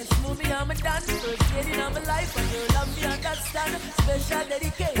princess. Mommy, I'm a dancer. First lady in my life, and girl, love me understand. Special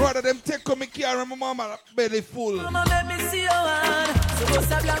dedication. Brother, them take on me care and my mama belly full. Mama, let me see your hand. So go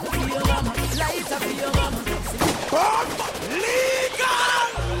stop blank for your mama. Light up for your mama. Legal!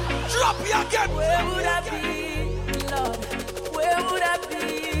 Drop you again! Where would I be, Lord? Where would I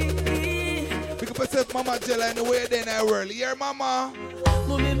be? Because I said Mama Jella in the way then I whirl. Yeah, Mama?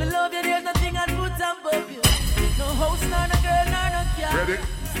 Mommy, me love you, there's nothing I'd put above you. No house, nor no girl, nor no car. Ready?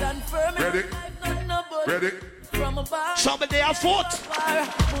 Stand firm in life, not no body. Ready? From a bar. Somebody have fought.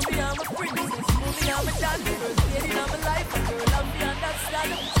 Mommy, I'm a princess. Mommy, I'm a dancer. First lady in my life, and girl, love me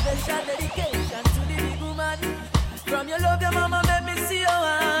understand. Special dedication to the big woman. From your love, your mama, let me see your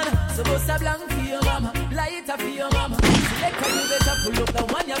hand. So bust a blank for your mama, light up for your mama. Select how you better pull up the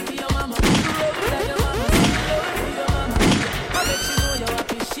one you for your mama. Roll like your mama, roll for your mama. I bet you know you're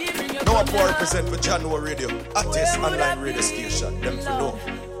happy, she bring your No one more represent for January Radio, hottest online radio station. Them for know.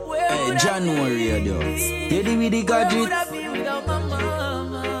 Hey, January Radio. Diddy with the gadget. Where would I be without my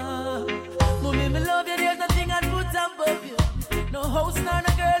mama? Mommy, me love you, there's nothing I'd put above you. No house, nor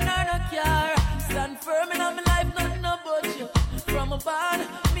no girl, nor no car. Stand firm in my life, nothing about you. From a barn,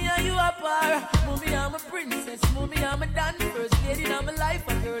 me and you are par. Mommy, I'm a princess. Mommy, I'm a dancer. First lady in my life,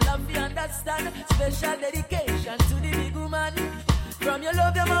 a girl love me understand. Special dedication to the big woman. From your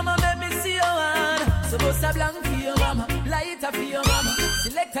love, your mama, let me see your hand. So bust a blank for your mama, light up for your mama.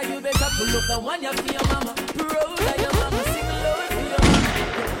 Select how you better pull up the one you for your mama. Proud of your mama, sing loud for your mama.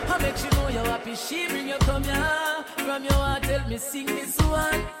 I make you know you're happy, she bring you come here. From your heart, tell me sing this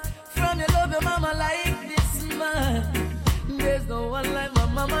one. From your love, your mama like this man. There's no one like my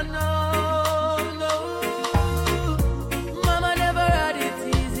mama, no, no. Mama never had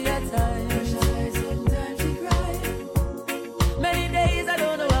it easy at times. Sometimes she cried. Many days I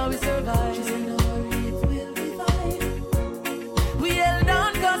don't know how we survived. She said, no worry, it will be fine. We held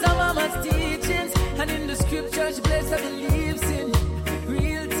on cause of mama's teachings. And in the scripture she placed her beliefs in.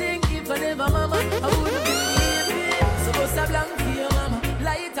 Real thing, if I never mama, I wouldn't believe it. So bust a blank for your mama,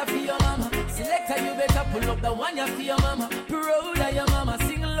 light up for your mama. Selector, you better pull up the one you for your mama. Proud of your mama,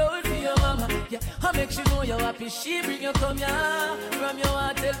 sing loud for your mama. Yeah, I make she know you're happy. She bring you come here. From your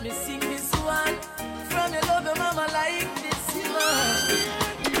heart, tell me sing this one. From your love, your mama like this one.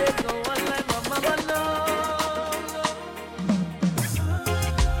 There's no one like my mama, no.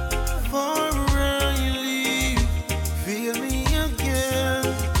 For you leave, feel me again.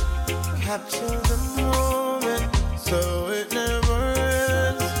 Capture the moment, so it never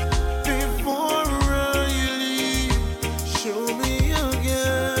ends. Before you leave, show me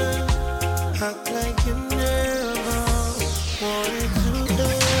again. Act like you never wanted to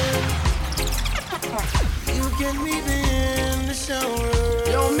end. You get me in the shower.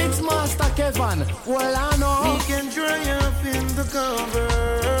 Yo, Mixmaster Kevan, well I know. We can dry up in the covers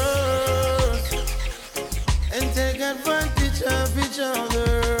and take advantage of each other.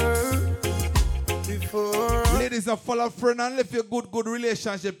 Ladies are full of friend and live your good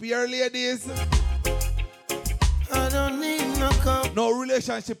relationship here, ladies. I don't need no cup. No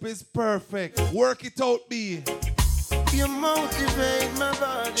relationship is perfect. Work it out, B. You motivate my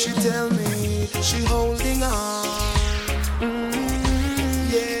body. She tell me she holding on.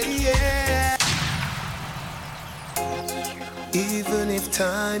 Yeah. Even if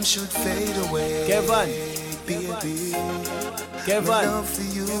time should fade away, Kevan, baby, Kevan, my love for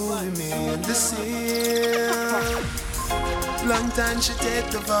you remain the same. Long time she take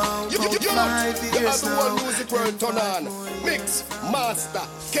the vow. 5 years now. Music world turn on. Mixmaster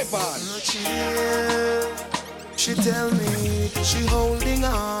Kevan. She tell me she holding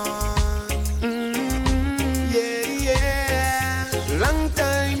on. Yeah. Long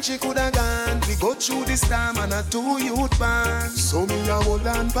time she coulda gone. We go through this time and a 2 youth band. So me a hold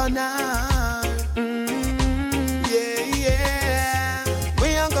on for now. Yeah.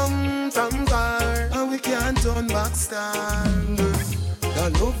 We a come from far and we can't turn back stand. The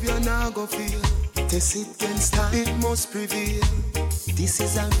love you now go feel. Test it can stand. It must prevail. This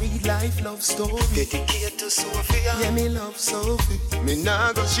is a real life love story. Dedicated to Sophia. Yeah, me love Sophie. Me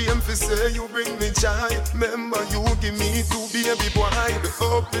nah go shame for say you bring me joy. Remember you give me 2 baby boy. The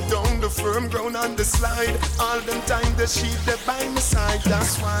up, the down, the firm ground and the slide. All them time that she there by my side.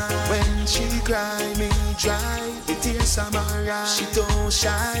 That's why when she cry me dry, the tears are my eyes. She don't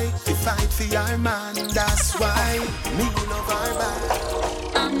shy, they fight for your man. That's why me love her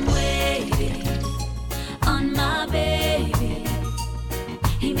back. I'm waiting on my baby.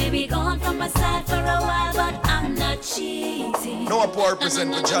 He may be gone from my side for a while, but I'm not cheating. No poor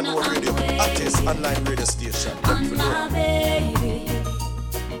present for January Radio, artist online radio station. On my baby.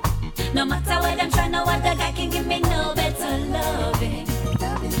 No matter what I'm trying, no other guy can give me no better loving.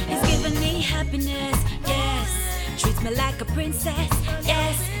 He's giving me happiness, yes. Treats me like a princess,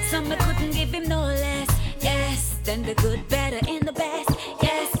 yes. Some I couldn't give him no less, yes. Then the good, better, and the best,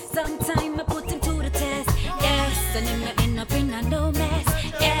 yes. Sometimes I put him to the test, yes. And him not end up in a no mess,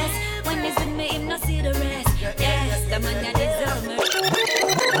 yes. When he's with me, him not see the rest, yes. The man that deserve me.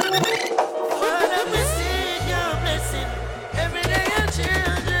 Father, we see your blessing. Every day your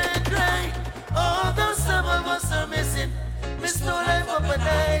children cry. Although some of us are missing, miss no life up and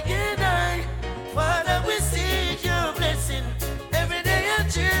I can die. Father, we see your blessing. Every day your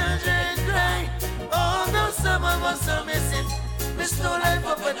children cry. Although some of us are missing, miss no life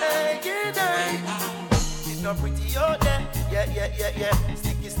up and I can die. It's not pretty out there, yeah.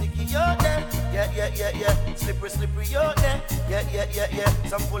 Sticky out there, yeah. Slippery out there, yeah.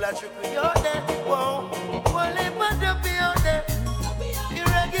 Some full of trickery out there, whoa. Only but up out there. You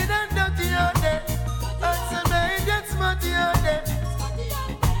ragged and dirty out there. And some night and smutty out there.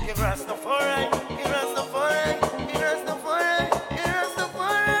 Give us the foreign,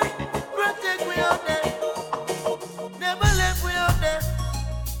 protect me out there. Never left me out there.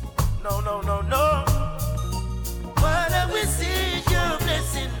 No. Father, we see your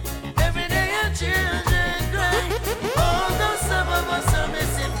blessing. Every day your children cry. Although some of us are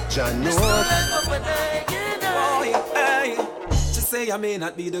missing. She say I may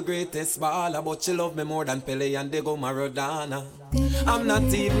not be the greatest baller, but she love me more than Pele and Diego Maradona. I'm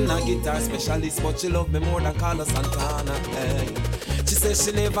not even a guitar specialist, but she love me more than Carlos Santana. Hey. She says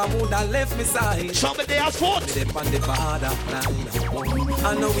she never would have left me side. Somebody else fought. Me dip on the borderline.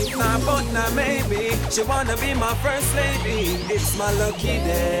 I know it's not, but now maybe she wanna be my first lady. It's my lucky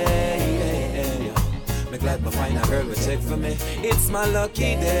day. Me glad me find a girl will check for me. It's my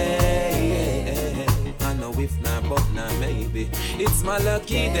lucky day. I know if not, but now maybe it's my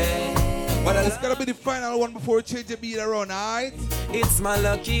lucky day. But it's gonna be the final one before we change the beat around, alright? It's my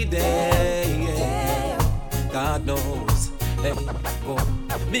lucky day. God knows. Hey, oh.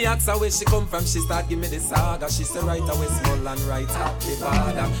 Me ask her where she come from, she start give me the saga. She say right away small and right at the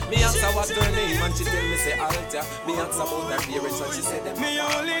border. Me ask her what's her name and she tell me say Alta. Me ask her about her parents and she said them. Me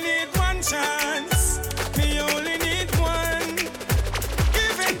only need one one chance. Me only need one.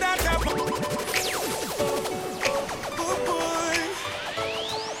 Given that I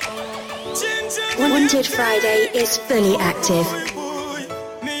Wanted Friday is fully active.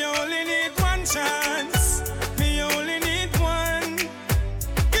 me only need one chance. Me only need one.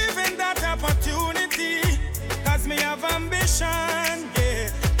 Given that opportunity, cause me have ambition. Yeah,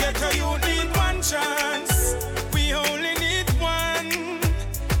 get to you need one chance. We only need one.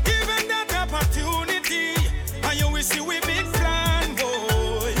 Given that opportunity, and you will see we big plan,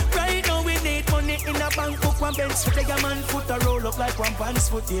 boy. Right now we need money in a bank book, one bench for the man foot a roll up like one pants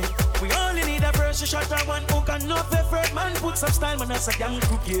foot, yeah. We only need a first shot or one hook and no preferred man put some style, man, that's a young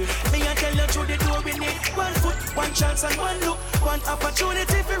cook, yeah. Me I tell you through the door we need one foot, one chance and one look, one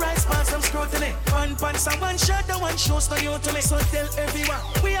opportunity for rise past some scrutiny. One pants and one shot and one shows no you to me. So tell everyone,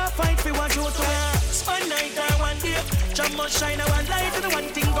 we are fight for one you to me. One night or one day, jump must shine and one light and one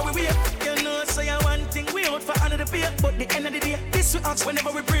thing go we wait. You know say one thing we out for another pay, but the end of the day, this we ask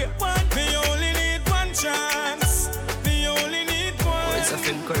whenever we pray. One, me only need one chance. Me only need one. Words of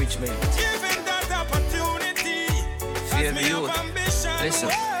encouragement. Given that opportunity, Fear the youth. Listen.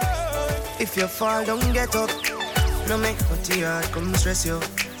 if you fall, don't get up. No make what your heart come stress you.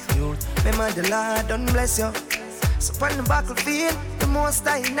 Remember the Lord don't bless you. So on the battlefield, the most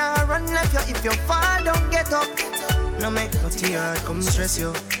I now run left you. If you fall, don't get up. No make what your heart come stress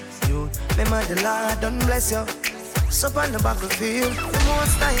you. Remember the Lord don't bless you. So on the battlefield, the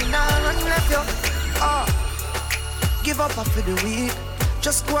most I now run left you. Give up after the week.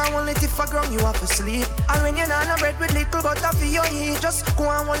 Just go and hold it if I ground you have to sleep. And when you're not no bread with little butter for your eat, just go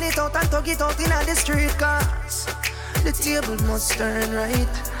and hold it out and tug it out in the street. Cause the table must turn right.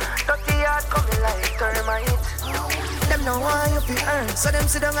 Dirty heart coming like termite. Them know why you feel earn, so them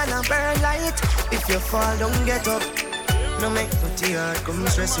sit down and burn light. If you fall, don't get up. No make dirty heart come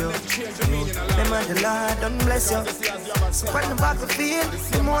stress you. Them are the Lord, don't bless you. So on the battlefield,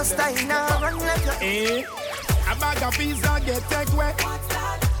 the most I now run left you. A bag of pizza get take away.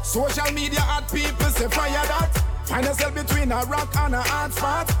 Social media hot people say fire that. Find yourself between a rock and a hard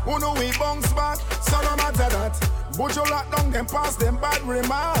spot. Who know we bounce back, so no matter that. But you lock down them past them bad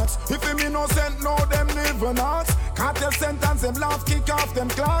remarks. If him innocent, know them live or not. Can't tell sentence, them laugh, kick off them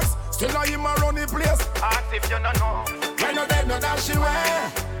clocks. Still I him around the place. Ask if you don't know. When no dead, no dash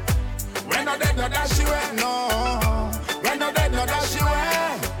away. When no dead, no dash away. No. When no dead, no dash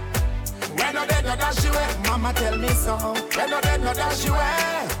away. When no dead, no dash away. Mama tell me so. When no dead, no dash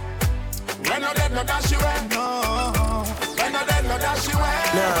away. When no dead, no dash away. No. When no dead, no dash away.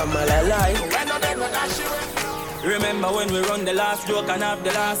 Nah, man, I lie. When no dead, no dash away. Remember when we run the last joke and have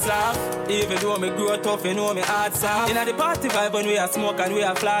the last laugh? Even though me grow tough, you know me hard soft. In the party vibe when we a smoke and we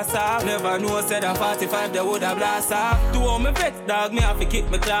a flash off. Never know said at 45 they would have blast off. To all me vets dog, me have to kick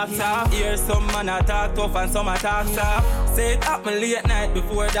my clocks off. Hear some man a talk tough and some a talk soft. Say it happen late night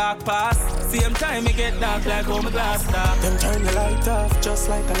before dark pass. Same time me get dark like how my glass stop. Them turn the light off just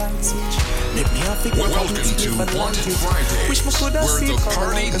like a light switch. Make me have to get Welcome to Wanted Fridays, Wish me could have where seen the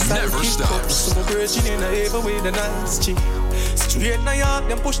party never stops. Some virgin in a haven with a nice chick. Straight New York,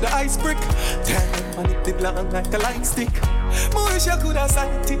 them push the ice brick. Turn them on it long like a light stick. Wish you could have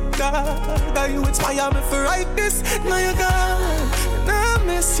sight it, God. That you inspire me for write this. Now you're gone, and I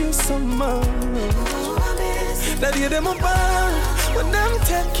miss you so much. That you them apart, when them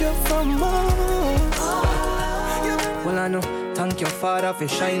take you from us. Well, I know. Thank your father for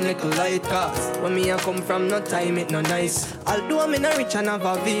shine little light. Cause when me a come from no time it no nice. Although me no rich and have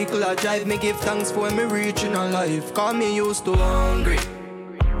a vehicle I drive, me give thanks for when me reach in a life. Cause me used to hungry,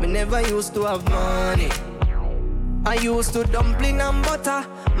 me never used to have money. I used to dumpling and butter.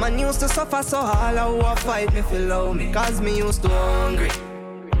 Man used to suffer so all who a fight me feel love me. Cause me used to hungry,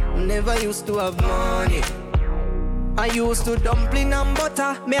 me never used to have money. I used to dumpling and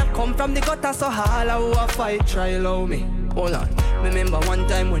butter. Me a come from the gutter so all who a fight try love me. Hold on, remember one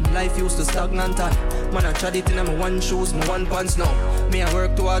time when life used to stagnant and man I tried it in my one shoes, my one pants now. Me I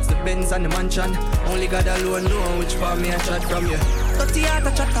work towards the Benz and the mansion. Only God alone know which part me I tried from you. But the art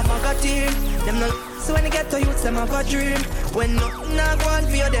I chat about a team. Them no so when they get to youths them have a dream. When nothing I go on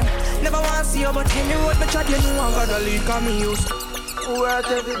for them. Never want to see you but any road me chat you know I'm gonna leave cause me used to work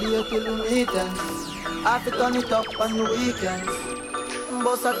every day till the weekend. I have to turn it up on the weekend.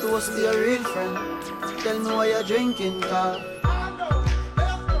 Boss a toast to your real friend. Tell me why you're drinking, car.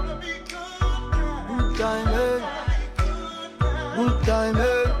 Good time, eh? Good time,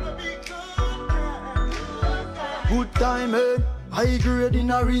 eh? Good time, eh? High grade in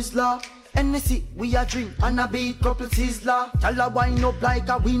a Rizla. NSC, we a drink and a beat couple sizzler. Tell her wind up like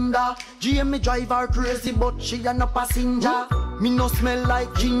a window. GM me drive her crazy but she a no passenger. Me no smell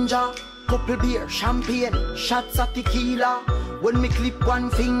like ginger. couple beer, champagne, shots of tequila. When me clip one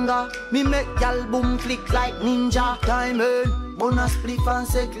finger, me make y'all boom click like ninja. Time earn, bonus spliff and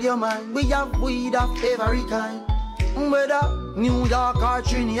say clear mind. We have weed of every kind. Whether New York or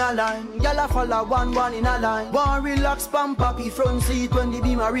Trinidad line, y'all a follow one in a line. One relax, pump happy front seat when the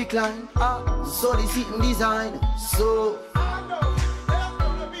beam a recline. So the seating design, so.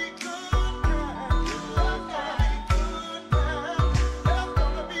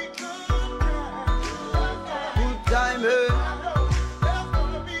 Good time,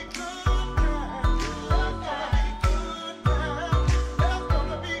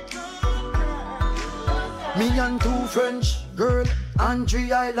 Me and two French girl on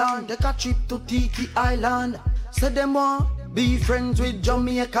 3 Island. Take a trip to Tiki Island. Say them want be friends with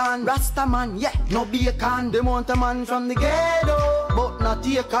Jamaican Rasta man, yeah, no bacon. Them want a man from the ghetto, but not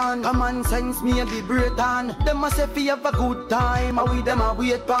taken. Common sense me be Britain. Them a say fi have a good time, and we them a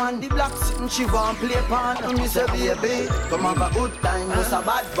wait pan. The black sitting she want play pan. And me say baby, come have a good time, what's a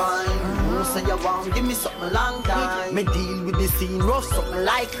bad vine? You say you want give me something long time. Me deal with the scene rough, something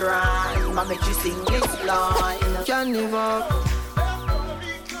like crime. I make you sing this line. Can never.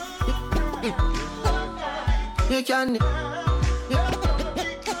 You can.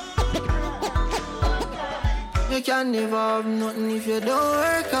 You can never have nothing if you don't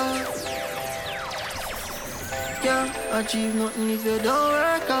work hard. Can't achieve nothing if you don't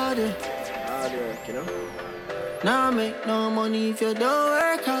work hard. Hard work, you know. Now make no money if you don't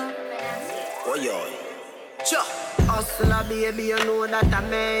work hard. Oh, yo. Sure. Hustler, baby, you know that I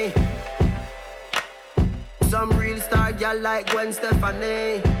may. Some real star girl like Gwen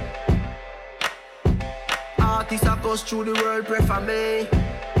Stefani. Artists across through the world pray for me.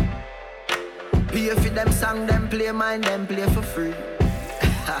 Pay for them song, them play mine, them play for free.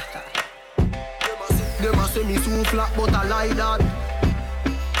 They must say me so flat, but I like that.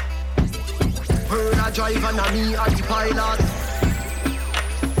 Heard a drive and a me at the pilot.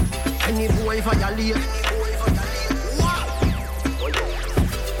 Any boy violate.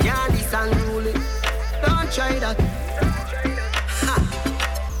 Yeah, this unruly. Don't try that.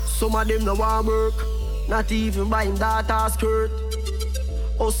 Some of them no want work. Not even buying data skirt.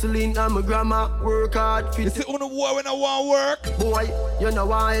 Hustling and my grandma work hard. You see on the war when I want work. Boy, you know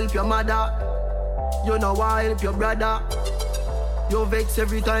why help your mother. You know why help your brother. You vex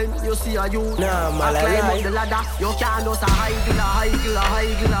every time you see a youth. Nah, man, I climb up the ladder. You can't just a high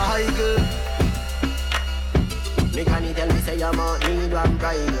girl. Me can tell me say you might need one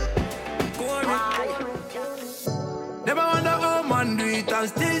bride. Never wonder how man do it and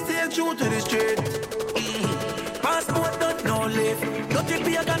still stay true to the street. Passport don't no live. No take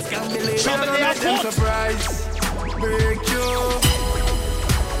me against can believe. Show me them surprise. Break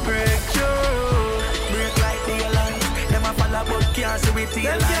like the alarm. Them a follow but can't see with the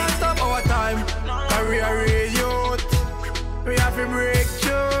them alarm. can't stop our time. Career youth. We have to break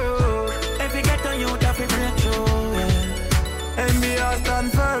through. If you get on youth, have to break through. And me a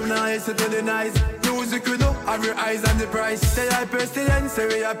stand firm, nice to the nice. Music you know, have your eyes on the price. Say I pestilence, say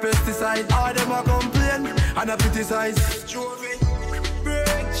we are pesticide. All them a complain, and a criticize.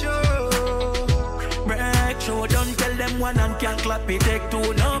 Break through, don't tell them one and can't clap it. Take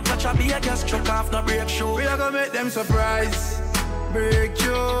two, no catch a beer, just struck off, no break through. We are gonna make them surprise. Break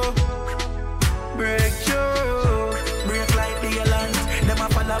through. Break like the alarm. Them a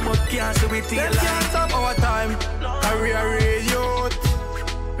follow but can't see with the them alarm. can't stop our time. Career youth.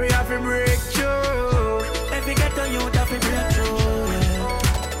 We have to break through. If you get on youth, have to break through.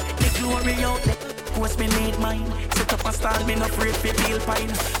 The glory out there, course me need mine. Set up a stand, me no afraid to feel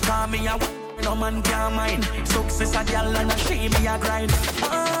pine. Call me a no man can't mind. Success a girl and a she me a grind.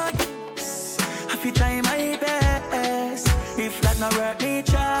 I fi try my best. If that no work, me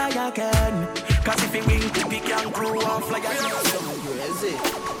try again. Cause if it win, we can grow and fly again.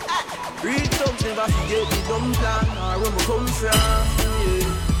 Real thugs never forget the dumb plan or where we come from. Yeah.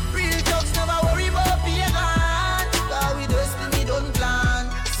 Real thugs never worry about being on. Cause we just we don't plan.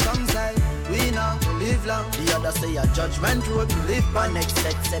 Some say we not live long. The other say a judgment road to live by. Next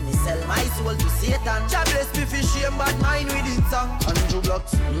set say me sell my soul to Satan. Jah bless me for shame but mine with it song. Andrew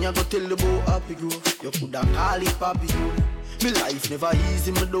Blocks, me a go tell the boy happy growth. You coulda call it Papi Grove. Me life never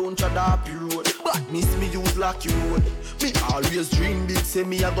easy, me don't tread happy road. But miss me use lucky road. Me always dream big, say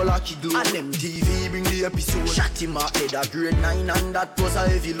me a go lucky glue. And them TV bring the episode. Shot him a head a grade 9 and that was a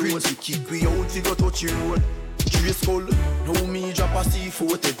heavy load. To kick we out, we go touch the road. Trace skull, now me drop a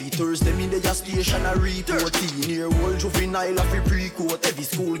C4. Every Thursday me dey a station a report. 14-year-old juvenile a free pre-court. Every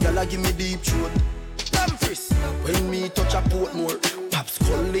school gal a give me deep throat. Damn frisk, when me touch a Portmore. Pops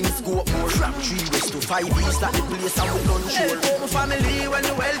calling scope more. From 3 west to 5 years like the place and we control. Home family when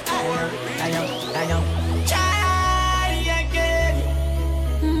you well tour. I am. Try again.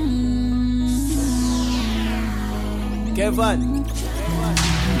 Kevan.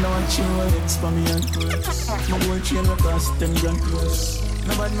 No one chill it's for me and close. My boy chain across 10 grand close.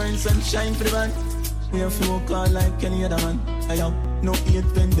 No bad mind sunshine for the van. We have to work hard like any other man. I am no 8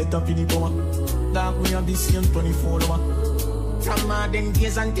 vendetta for the power. Dark we have the same 24 hour. From modern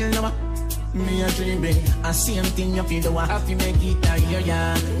days until now. Me a dreaming, a same thing you feel the one. Happy make it a year,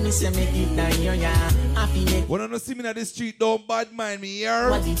 yeah. Me say make it a year, yeah. Happy make. When I see me in the street, don't bad mind me here.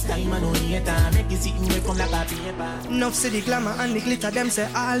 What it's time and only a time. Make it sit in come like a paper. Enough see the glamour and the glitter, them say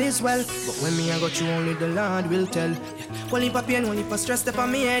all is well. But when me I got you, only the Lord will tell. One heap of pain, one heap of stress up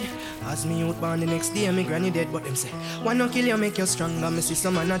on me head. As me out born the next day, me granny dead. But them say, why not kill you, make you stronger. Me see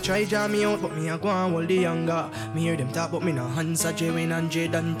some man a try draw me out, but me a go and hold the younger. Me hear them talk, but me no answer J-Wayne and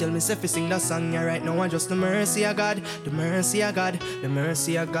Jaden. Tell me say fi sing that song, yeah, right now I just the mercy of God. The mercy of God, the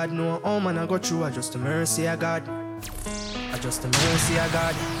mercy of God. No, oh man I go through, I just the mercy of God. I just the mercy of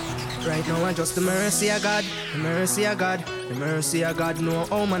God. Right now I just the mercy of God. The mercy of God, the mercy of God. No,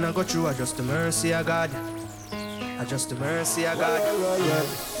 oh man I go through, I just the mercy of God. I just the mercy of God.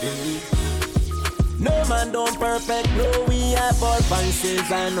 No man don't perfect, no we have our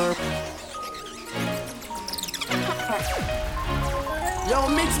vices and our. Yo,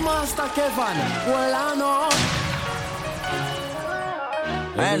 Mixmaster Kevan, well I know.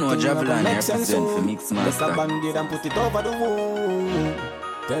 I know Javelin represent for Mixmaster. Just a bandit and put it over the wall.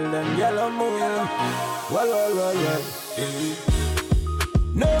 Tell them yellow moon. Well.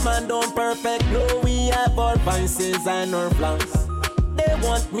 No man don't perfect, no we have our vices and our flaws. They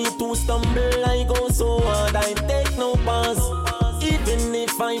want me to stumble, I go so hard, I take no pass. Even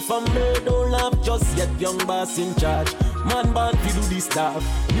if I fumble, don't laugh, just get young boss in charge. Man born fi do this stuff,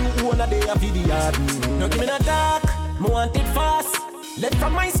 you own a day of the yard. No give me no talk, me want it fast. Left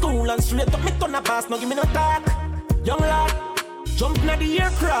from my school and straight up me turn a pass, no give me no talk. Young lad, jump na the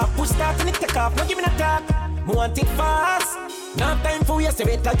aircraft, push start and it take off, no give me no talk. Me want it fast. Now time for you, say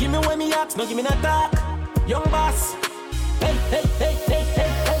better give me when me ask, no give me no talk. Young boss. Hey.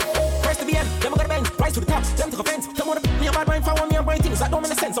 First to the end, them I got a bang, rise to the top, them to the fence. Tell me what me a bad mind, for me and brain things that don't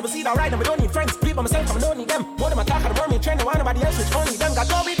make sense. So we see that right, and we don't need friends. Sleep by myself, I don't need them. More than my talk, I don't need trend, and why nobody else which only them. Got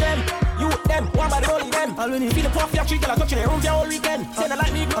go with them, you with them, one by the only them. All we need, feel the puff, your treat, I touch in the room, all weekend. Say the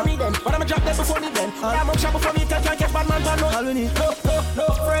light me, ignore me then, but I'ma drop them before me then. I'm up shop before me, can't catch bad man, no. All we need, no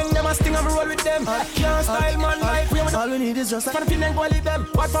friend, them a sting, I'ma roll with them. Can't style man, like we all we need is just a fun and go leave them.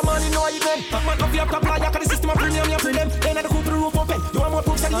 What for money, no even. Top man up your top line, the system of premium, you free them. Then I go to the roof open. You want more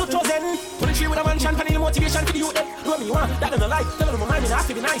proofs than you chosen. 23 with a mansion, for the motivation for the youth. Do me want, that don't like. Tell them my mind, it has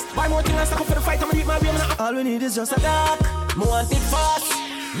to be nice. Buy more things and stuff for the fight, I'ma read my way. All we need is just a dark. Me want it fast.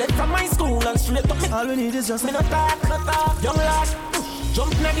 Left from my school and straight up me. All we need is just me no talk. Young lad,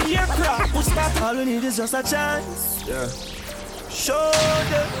 jump in the aircraft, push that. All we need is just a chance. Yeah. Show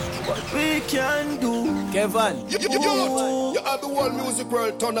them what we can do. Kevan, you have the whole music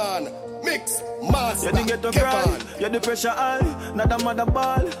world turn on. Mixmaster, you didn't get the cry, you the pressure high. Not a mother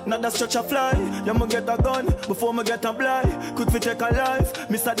ball, not a stretcher fly. You me get a gun before me get a blind. Could we take a life,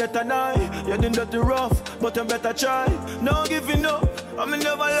 Mr. Death and I. You didn't dirty rough, but you better try. No giving up, I mean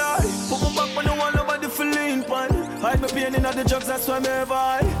never lie. Put me back on the wall, nobody feeling pan. Hide my pain in the drugs, that's why me ever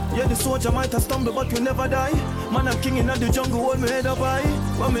high. Yeah, the soldier might have stumbled, but you never die. Man, I'm king in the jungle, hold me head up high.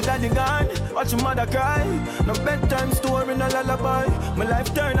 When me daddy gone, watch your mother cry. No bedtime story, no lullaby. My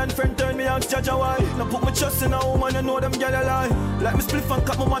life turn and friend turn me out, judge why. Now put my trust in a woman, you know them girl a lie. Like me split and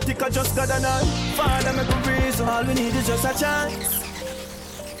cut my matic, I just got an eye. Father, make a reason, all we need is just a chance.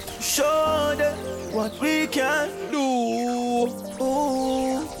 Show them what we can do.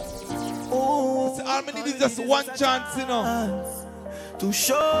 So all we need is just one chance, you know. To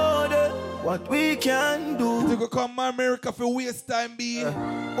show them what we can do. You go come to America for waste time, be.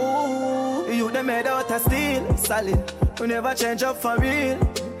 You them made out of steel, solid. We never change up for real.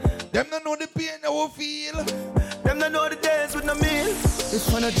 Them don't know the pain they will feel. Them don't know the days with no meal.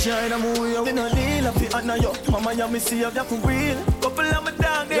 If I'm not trying, I'm away. They no deal. I feel no yo. Mama, you me see you for real. Couple of me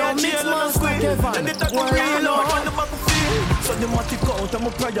down there, I'm chill on the squeal. And they talk real, I'm on the battlefield. So the matic out, I'm a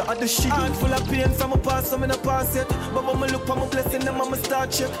prayer at the shield. Heart full of pain from my past, I'm in the past yet. But when I look on my blessing, them I'ma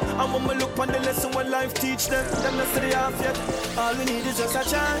start check. And when I look on the lesson when life teach them, them not see the half yet. All we need is just a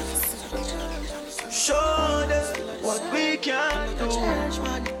chance. Show them what we can do.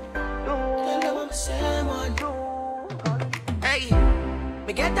 Hey,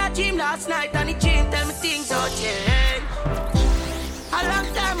 me get that dream last night and the dream tell me things don't change. A long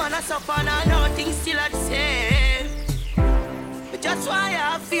time and I suffer and I know things still are the same. But just why I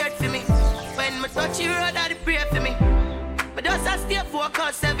have feared for me when When me touch you, Daddy pray for me. But just I stay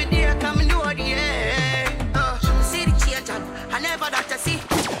focused every day, come and know the end. See the change and I never that to see.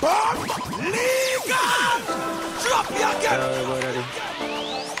 Legal! Drop me again!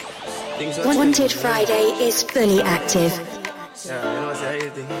 Wanted Friday is fully active. Yeah, you know what's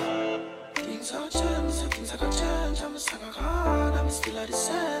everything. Things are changing, things are gonna change. I'm a sucker God, I'm still the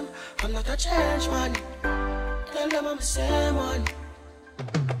same. I'm not a change man. Tell them I'm the same one.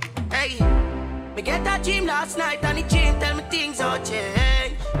 Hey, me get that dream last night and the dream tell me things all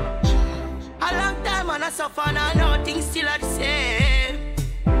change. A long time and I suffer and I know things still are the same.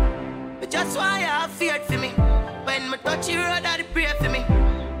 But just why I have feared for me. When me touch you, Daddy pray for me.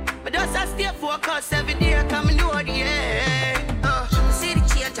 But just I stay focused every day, come and know the end. See the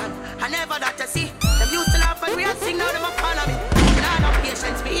change and I never that to see. Them used to laugh and we are sing, now them a follow me. And I have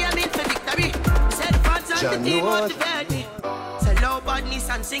patience, me aiming for victory. Said fans and the team motivate me. Say low badness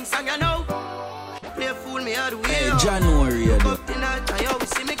and sing song, you know. Play fool me all the way. Hey, January. Up tonight, I always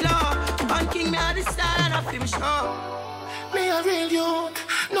see me glow. On king me at the start and I feel me show. Me a real youth,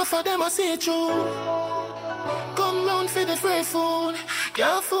 no for them I see true. Come round for the free food,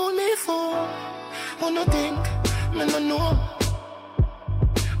 can't fool me fool. Who no think, me no know.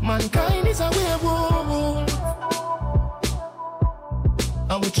 Mankind is a werewolf.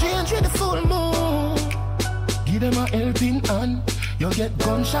 I will change with the full moon. Give them a helping hand, you get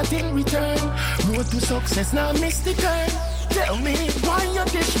gunshot in return. Road to success, now miss the turn. Tell me why you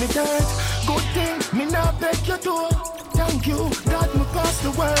dish me dirt. Good thing, me not beg your door. Thank you, God, me pass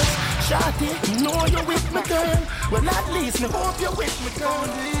the words. Shawty, you know you're with me, girl. Well, at least me hope you're with me, girl.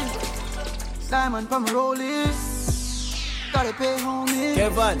 Simon from Rollies, gotta pay homies.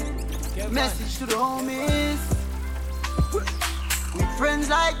 Kevan. Message to the homies. With friends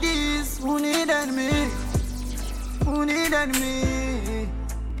like these, who need enemies? Who need enemies?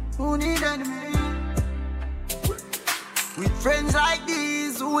 Who need enemies? With friends like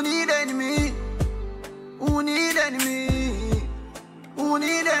these, who need enemies? Who need enemies? Who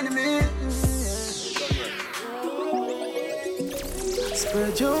need enemies?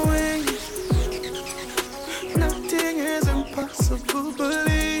 Spread your wings. Nothing is impossible,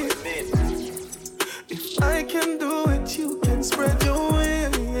 believe. If I can do it, you can spread your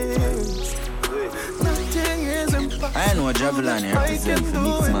wings. Nothing is impossible. I know Javelin here represent for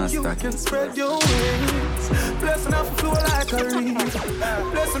Mixmaster. You can spread your wings. Blessing off a flow like a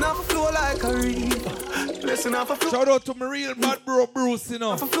river. Blessing off a flow like a river. Blessing off a flow. Shout out to my real bad bro Bruce, you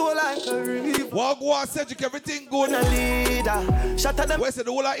know. Off a flow like a river. Wagwan Cedric, everything good. A leader. Shut at them. Where's the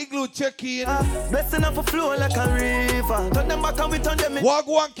whole of Igloo check in? Blessing off a flow like a river. Turn them back and we turn them in.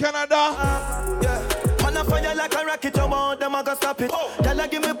 Wagwan Canada. Yeah. Man a fire like a rocket, you want them I go stop it. Y'all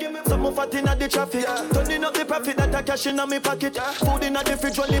give me some more fat in the traffic. Turning up the profit that I cash in my pocket. Food in the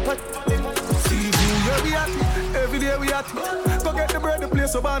fridge, only pot. See where we at, every day we at. Go get the bread, the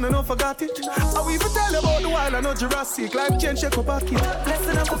place so bad and don't forget it. I will even tell you about the wild and no Jurassic. Life change, shake up pocket.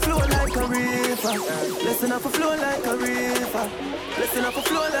 Blessing up a flow like a river. Blessing up a flow like a river. Blessing up a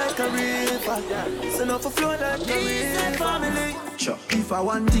flow like a river. Blessing up a flow like a river. Family. Sure. If I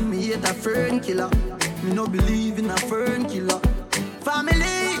want thing, me hate a fern killer. Me no believe in a fern killer.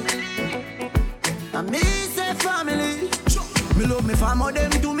 Family, and me say family. Me love me family,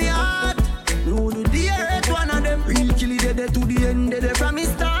 them do me heart. Me would do the earth one of them. Real kill it dead to the end, dead from me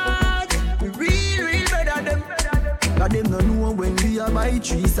start. Me real better them. Cause them no know when we a buy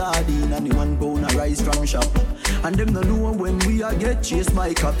 3 sardines and the 1 pound a rice from shop. And them no know when we a get chased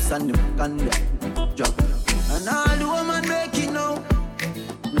by cops and them can drop. And all the woman make it now.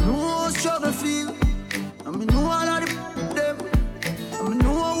 Me know how struggle feel. And me know all of them. And me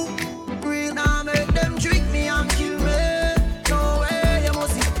know how real now make them trick me and kill me. No way, you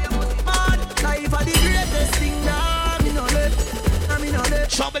must see mad. Life are the greatest thing that me no let. Me no let.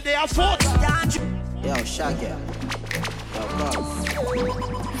 Trouble they are fought. Yo, Shaggy. Yo, boss.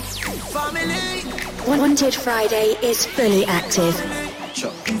 Family. Wanted Friday is fully active.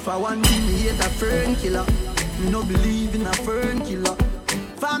 Sure. If I want to me hate a fern killer. Me no believe in a fern killer.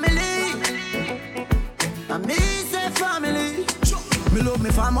 Family. And me say family. Me love me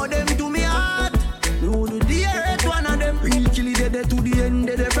family, them do me heart. Me would do the earth one of them. Real kill it dead to the end,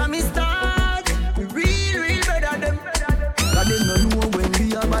 dead from me start. Me real better them. Cause them no know when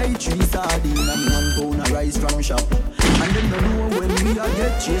we a buy 3 sardines and 1 pound a rice from shop. And them no know when we a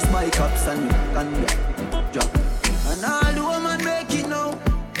get chased by cops and can drop. And all the woman make it now.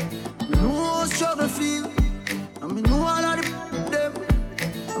 Me know how struggle feel. And me know all of them.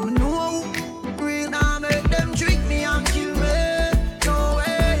 And me know how real now make them trick me and kill me. No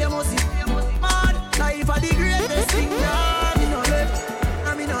way, you must see mad. Life are the greatest thing.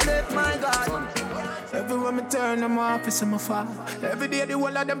 Me no left, my God. turn them off, it's my fall. Every day the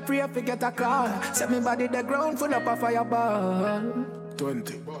whole of them pray to get a call. Set me body the ground full up a fireball.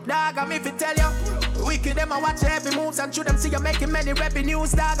 20. Dog, I'm if you tell you. Wicked them, I watch every moves and shoot them, see you making many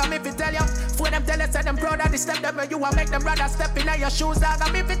revenues. Dog, I'm if you tell you. For them tell you, say them proud of the step them, you will make them brother step in your shoes. Dog,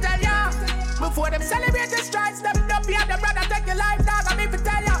 I'm if you tell you. Before them celebrate the strides, step up here, them brother take your life. Dog, I'm if you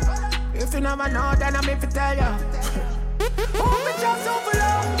tell you. If you never know, then I'm if you tell you. Who be just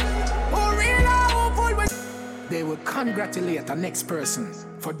overload? Who real or who full with? They will congratulate the next person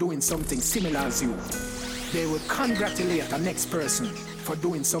for doing something similar as you. They will congratulate the next person for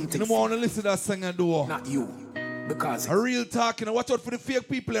doing something. No more want to listen to that song and do. Not you. Because a real talking. Watch out for the fake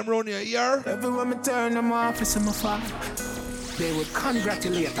people around here. Here. Everyone me turn them off, it's my fault. They will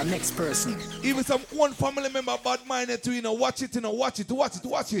congratulate the next person. Even some one family member bad minded to watch it, watch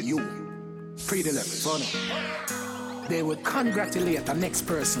it. You. Free the level. Funny. They will congratulate the next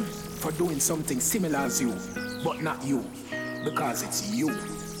person for doing something similar as you, but not you. Because it's you.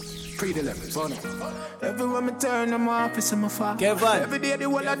 Free the level. Funny. Everyone me turn them off, it's my fault. Kevan. Every day the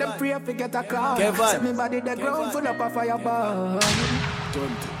whole of them pray to get a call. Kevan. Set me body the ground full up a fireball.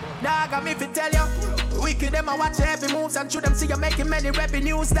 20. Dog, I'm if you tell you. Wicked them, I watch every moves and shoot them, see you making many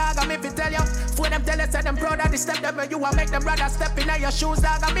revenues. Dog, I'm if you tell you. For them tell you, say them proud of the step them, you will make them brother step in your shoes.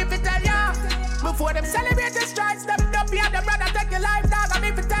 Dog, I'm if you tell you. Before them celebrate the strides, step up here, them brother take your life. Dog, I'm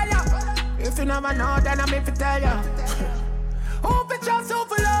if you tell you. If you never know, then I'm if you tell you. Who be just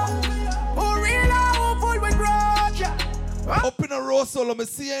overload? Who real or who full with grudge? Up in a row solo, me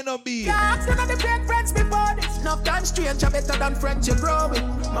see you no be. Ask none of the great friends before this. Enough time stranger better than friends you grow with.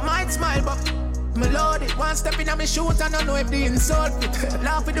 My mind smile but me load it. One step in and me shoot and I know if the insult it.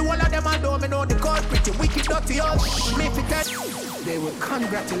 Laugh with the whole of them and know me know the culprit. You wicked dirty old me if it. They will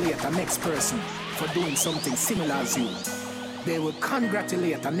congratulate the next person for doing something similar as you. They will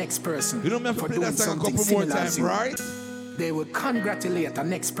congratulate the next person for doing something similar as you. Right? They will congratulate the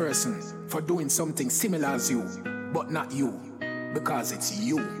next person for doing something similar as you, but not you, because it's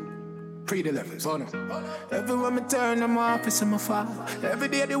you. Pre the levels, oh no. Everyone me turn them off, it's my fault. Every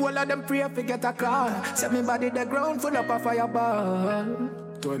day the whole of them pray to get a call. Set me body the ground full up a fireball.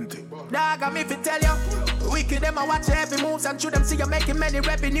 20. Dog, I'm if you tell you. Wicked them, I watch every moves and shoot them, see you making many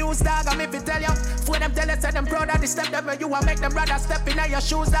revenues. Dog, I'm if you tell you. For them tell you, say them proud of the step them, you will make them brother step in your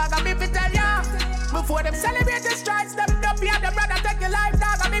shoes. Dog, I'm if you tell you. Before them celebrate the strides, step up here, them brother take your life.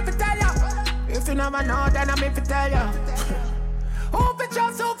 Dog, I'm if you tell you. If you never know, then I'm if you tell you. Who be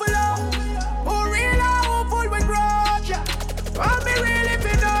just overload? Who real or who full with grudge? I'm me real if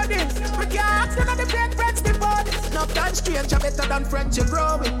you know this. We can't ask none of the great friends before this. Enough time stranger better than friends you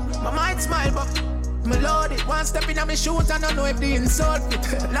grow with. My mind smile but me load it. One step in and me shoot and I know if the insult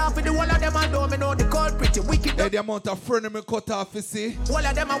it. Laugh with the whole of them and know me know the culprit. You wicked. Hey, the amount of friend me cut off, you see. All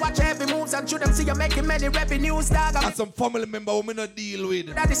of them I watch every moves and shoot them, see you making many revenues. Dog, and some family member who me not deal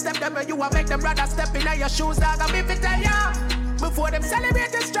with. That the step them you will make them brother step in your shoes. Dog, I'm if you tell ya. Before them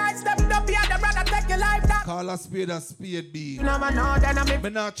celebrate the strides, step up here, them brother take your life. Dog. Call a spade be. You never know, then I'm if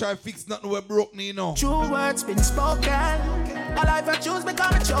me not try fix nothing where broke me, you know. True words been spoken. A life I choose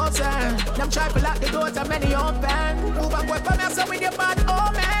become a chosen. Them try to lock the doors and many open. Move and work for me so with your bad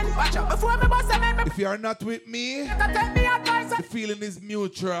omen. Watch out before me bust them in. If you are not with me, take me advice. The feeling is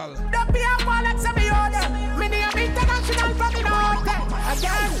mutual. Don't be a wall and say me order. Me name international from the north.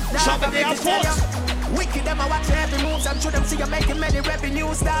 Again, shove it in the Wicked them I watch every moves and shoot them see you making many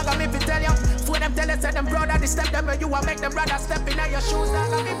revenues. Dog, I'm if you tell you. For them tell you say them brother the step them you will make them brother step in your shoes.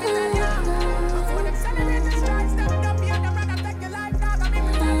 Dog, I'm if you tell you. For them celebrate the strides, step up here, them brother take your life. Dog, I'm if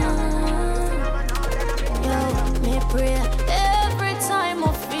you tell you. Yo, me pray every time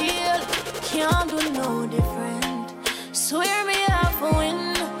I feel can't do no different. Swear me have to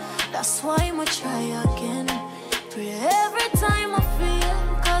win. That's why I'ma try again. Pray every time I feel,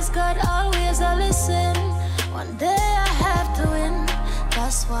 cause God always a listen. One day I have to win.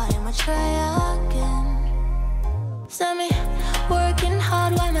 That's why I'ma try again. Send me working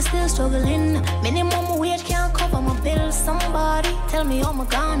hard while I'm still struggling. Minimum wage can't cover my bills. Somebody tell me how I'm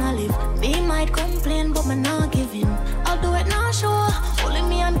gonna live. Me might complain but me not giving. I'll do it now sure. Only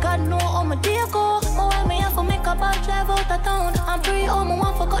me and God know how my day go. Oh well me have to make a bad drive out of town. I'm free home, I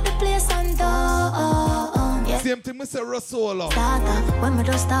want to cut the place and yeah. Same thing, Mr. Rosolo. When me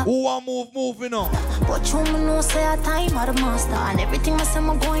just stop. Who want move, you know? But you me know say a time are the master. And everything I say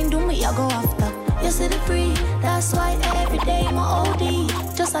me going do me, I go after. You see the free, that's why every day my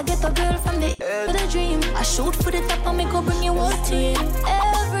OD. Just I get a girl from the to the dream. I shoot for the top and me go bring you whole team.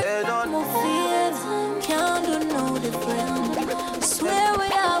 Every time I feel, can't do no different. Swear we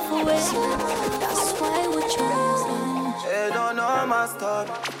have a way, that's why we try. Don't know my my story.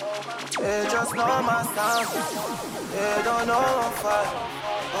 They just know my sound. They don't know how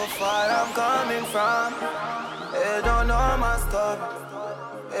far I'm coming from. They don't know my story.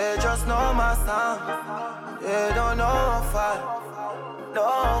 They just know my sound. They don't know how far. No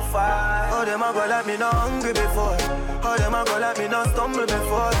fight. Oh, them a go like me not hungry before. Oh, them a go like me not stumble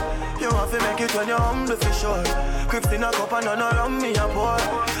before. You want to make it when you're humble for sure. Crips in a cup and none around me a pour.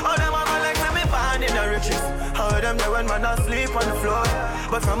 Oh, them a go like me born in the riches. How them there when man asleep on the floor.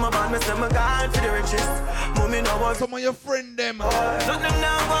 But from a band, me say me gone for the richest. Mommy know what. Some of your friend them. Nothing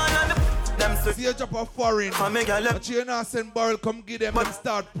now going on the them so see a drop of foreign. But you not send barrel, come give them and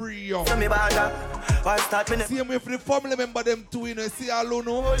start pre-young. So me bother. Why start me? See me for the family member them too, you know. See all who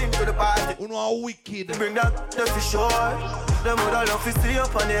know. Hold him to the party. Who know how wicked. Bring that to shore. Them would all love to see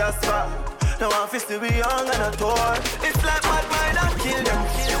up on the asphalt. They want to be young and a tour. It's like mad mind and kill them.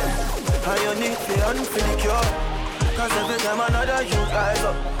 And you need to unfeel the cure. Cause every time another you guys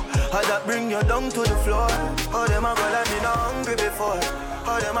up, I that bring you down to the floor. Oh, them a go like me not hungry before.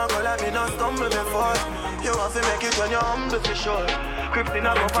 Oh, them a go like me not stumble before. You want to make it when you're humble for sure. Crips in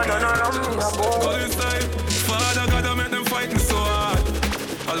a cup and none around me a boy. All inside, Father God, I make them fight me so hard.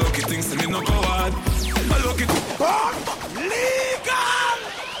 I look at things to me no coward. I look at legal.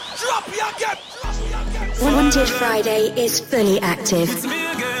 Drop your get. Wanted Friday is fully active. It's me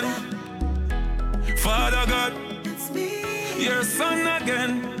again. Father God, it's me. Your son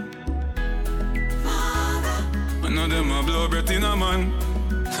again. Father. I know them a blow breath in a man.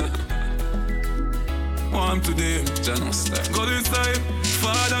 Warm today, Janos. God inside.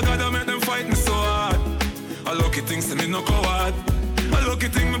 Father God, I make them fight me so hard. I look at things to me no coward. I look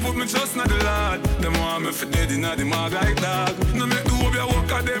at things me put me trust in the Lord. Them want me for dead in the mag like dog. No make do up your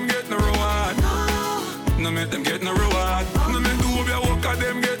work at them get no reward. No make them get no reward. No make do up your work at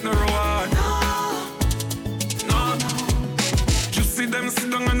them get no reward. No. Just see them sit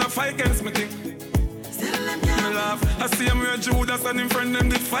down and fight against me king. Me laugh. I see them where Judas and him friend them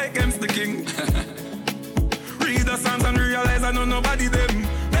did fight against the king. Read the songs and realize I know nobody them.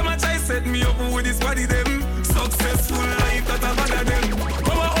 Them a try set me up with this body them. Successful life that I bother them.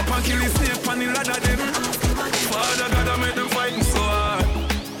 Power up and kill the snake and the ladder them. Father God I make them fighting so hard.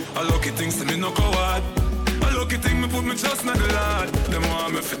 I look at things to me no coward. I look at things me put me trust in the Lord. Them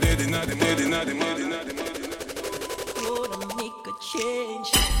want me for dead in the Gonna make a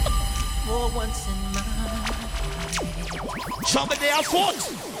change for once in my life. Somebody are fought.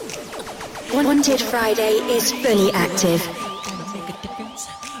 Wanted Friday is fully active. Gonna make a difference.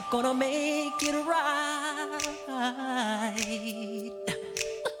 Gonna make it right.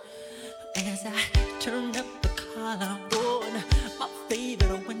 As I turn up the collarbone, my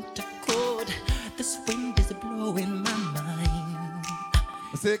favorite winter coat. This wind is blowing my mind.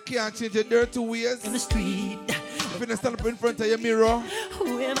 I say can't change your dirty ways. In the street. If you stand up in front of your mirror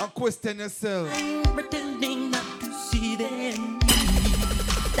and question yourself. I'm pretending not to see them.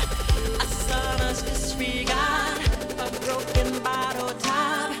 A son's disregard, a broken bottle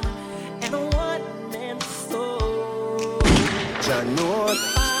top, and a one-man soul. January.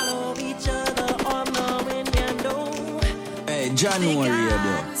 Follow each other on the window. Hey, January,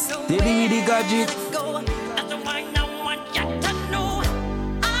 though. They be the gadget.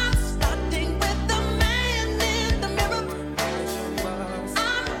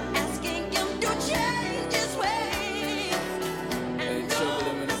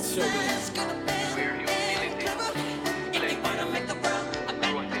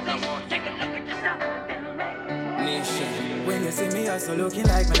 So looking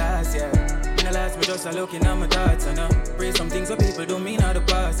like my last year. In the last, me just a looking at my thoughts. And pray some things so people don't mean out the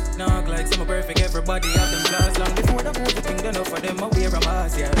past. Now act like some perfect, everybody have them flaws. Long before the movie thing done up for them, I wear a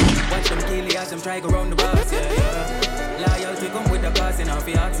mask, yeah. Watch them kill as them try go round the bars, yeah. Loyalty come with the passing off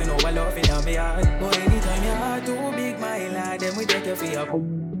the hearts, you know I love it on me heart. But anytime your heart too big, my lad, then we take you for your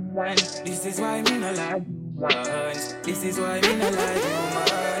this is why me no like humans. This is why me no like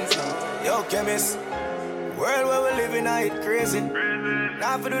humans. Yo, chemist. World where we living, I it crazy.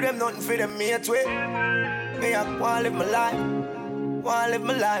 Now for do them nothing for them mate way. Me I wanna live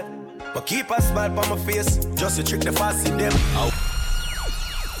my life, but keep a smile on my face, just to trick the fast in them. Oh.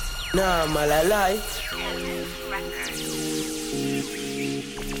 Nah, I'm a lie.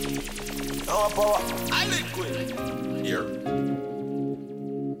 No power, I liquid. Here.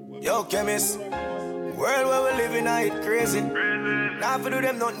 Yo, chemist. World where we living, I it crazy. Now for do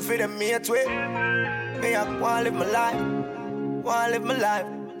them nothing for them mate way. Me I wanna live my life,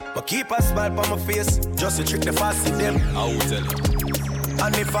 but keep a smile on my face, just to trick the fussy them. I will tell you.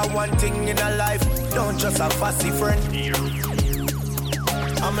 And if I want thing in a life, don't just a fussy friend.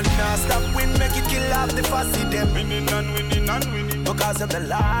 I'ma not stop win, make it kill off the fussy them. Winning and winning and winning. Because them they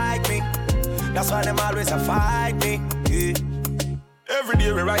like me. That's why them always a fight me. Yeah. Every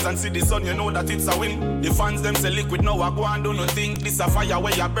day we rise and see the sun, you know that it's a win. The fans them say liquid, now I go and do nothing. This a fire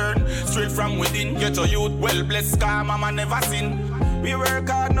where you burn, straight from within. Get your youth well blessed, car mama never sin. We work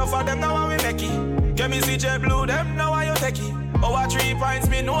hard enough for them, now we make it. Get me CJ Blue, them now you take it. Our 3 points,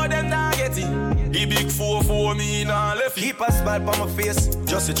 me know them not get it. The big 4-4, me nah left it. Keep a smile on my face,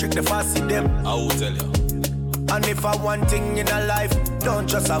 just to trick the fussy them. I will tell you. And if I want thing in a life, don't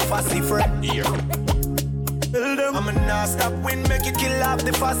just a fussy friend. Here. Tell them I'ma not stop win, make it kill off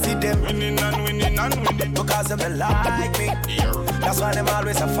the fussy them. Winning and winning and winning. Because them they like me. Here. That's why them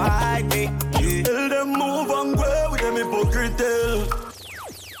always a fight me. Yeah. Tell them move and go with them hypocrite.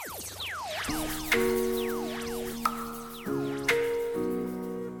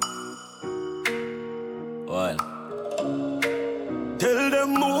 Well. Tell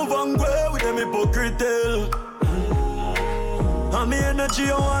them move and go with them hypocrite. And me energy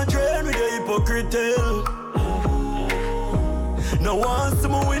I want drain with the hypocrite. Now once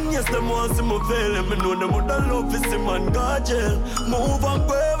me win, yes, them once me fail. And me know them would love to see man God jail. Move and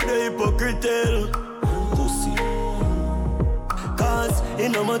go with the hypocrite. Pussy. Cause it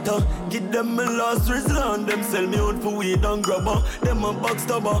no matter, give them my last resort. Them sell me out for weed and grabber. Them a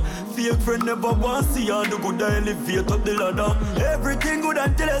backstabber. Fake friend never want see all the good I elevate up the ladder. Everything good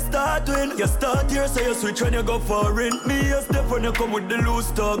until I start win. You start here, so you switch when you go foreign. Me a step when you come with the loose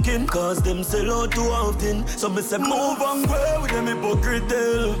talking. Cause them sell out too often. So me say move and go with them hypocrite.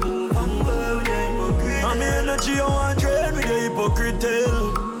 Move and go with them hypocrite. And me energy I want drain with the hypocrite.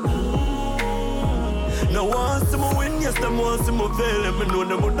 Now once me win, yes, them once me fail. And me know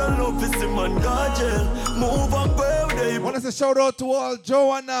them would love to see man God jail. Move and go with them. Want to say shout out to all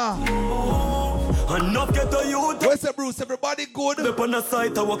Joanna. Enough get a youth. Where's the Bruce? Everybody good? Up on the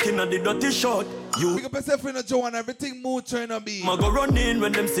site, I walk in at the dirty shot. You pick up yourself in a Joanna, everything mood trying to be. I go run in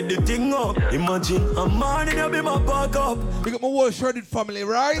when them see the thing up. Imagine a man in a be my back up. Pick up my whole shredded family,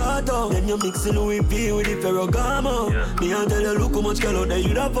 right? Then you mix the Louis V with the Ferragamo. Me and tell you look how much color that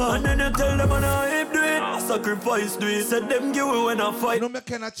you have. And then you tell them and I do it. I sacrifice do it. Said them give me when I fight. You know me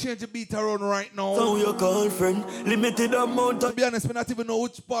cannot change the beat around right now. So you call friend, limited amount. To be honest, me not even know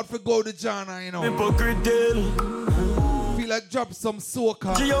which part for go to Jana, you know. Hypocrite. Feel like drop some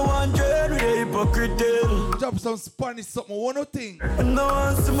soca. Do you want dread with a hypocrite? Drop some Spanish something, one thing. And now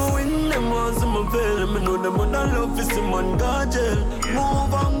once me win, them once me fail. Me know them would love to see man God jail.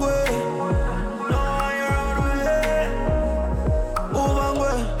 Move and go. No, you're out of way. Move and go.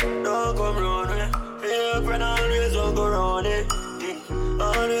 Don't come round me. Feel friend always won't go round it.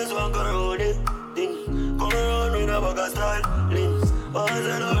 Always won't go round it. Come around with a bag of style. Limbs. Always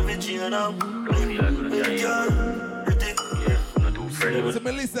I love me chain up. So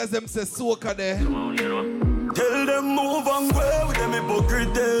my listeners them say soca there. Tell them move and go with them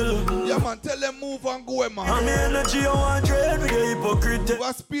hypocrite. Yeah man, tell them move and go man. I'm energy I want drain with the hypocrite.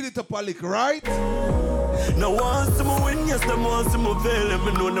 Go speed it up a lick, right? Now once me win, yes, them once me fail. And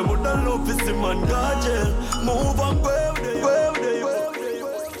me know them would love to see man God jail. Move and go with the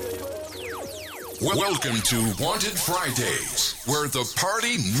Welcome to Wanted Fridays, where the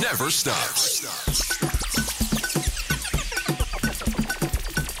party never stops.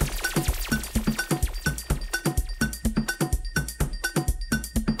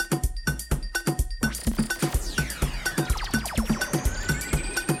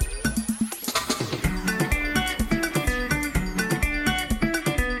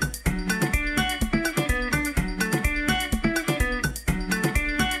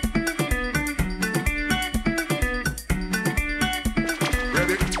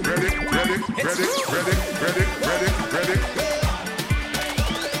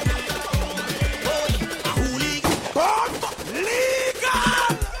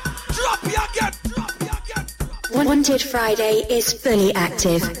 Wanted Friday is fully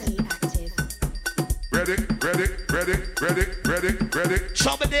active. Ready.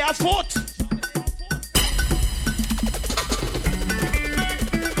 Somebody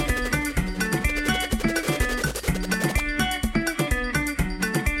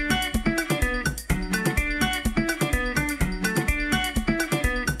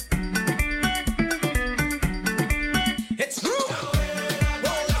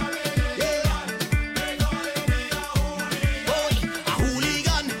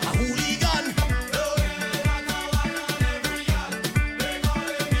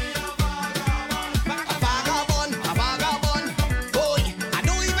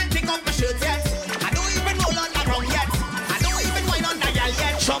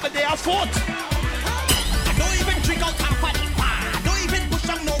at foot. I don't even drink out half of the bar. I don't even push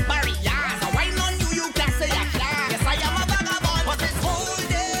up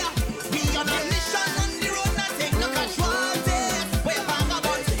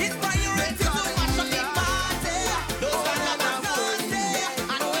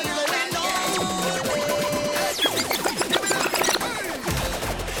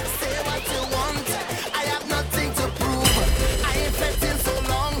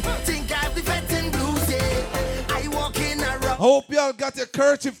hope y'all got your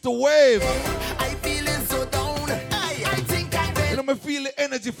kerchief to wave. I feeling so down. I think I will. You know me feel the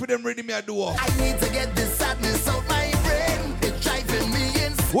energy for them ready me I do. I need to get this sadness out my brain. It's driving me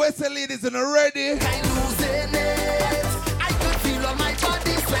insane. Where's the ladies in ready? I'm losing it. I could feel on my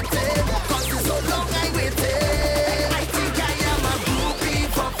body sweating. Cause it's so long I waited. I think I am a groupie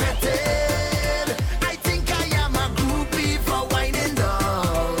for fetting. I think I am a groupie for winding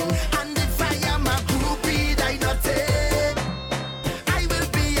down. And if I am a groupie, I not take. I will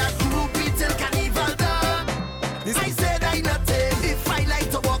be a groupie till carnival done. I said I not take. If I like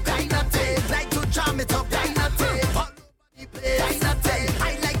to walk, I not take. Like to jam it up, I not take. I not take. I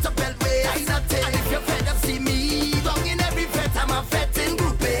like to belt way, I not take. And if you're fed up, see me down in every fete, I'm a fetting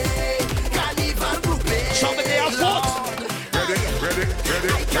groupie. Carnival groupie. Show me their foot.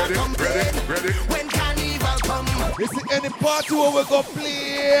 Ready. When carnival come. This is any party where we go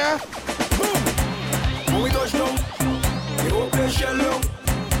play. When we touch down, we go play shell down.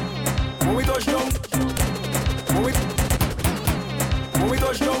 When we touch down, when we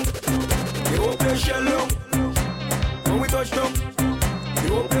touch down, we go play shell down. When we touch down, we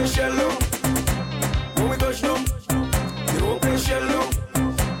go play shell down. When we touch down, we go play shell down.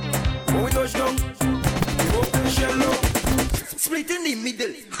 When we touch down, we go play shell down. Split in the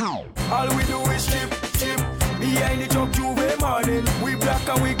middle. All we do is chip. Behind the truck, Juve morning. We black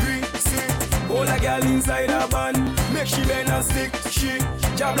and we green, see. All a girl inside a van. Make she bend and stick, she.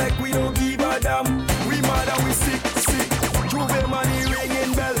 Job like we don't give a damn. We mad and we sick. Juve money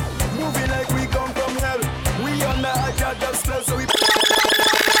ringing bell. Moving like we come from hell. We on the agenda spell, so we.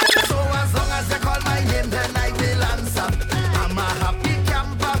 So as long as they call my name, then I will answer. I'm a happy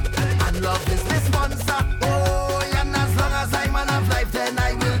camper, and love is the sponsor. Oh, and as long as I'm man of life, then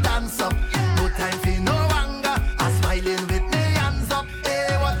I will dance up. No time for no anger, I'm smiling with me hands up.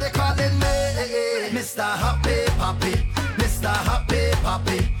 Hey, what they calling me? Mr. Happy Papi, Mr. Happy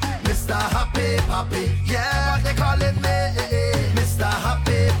Papi, Mr. Happy Papi. Yeah, what they calling me? Mr.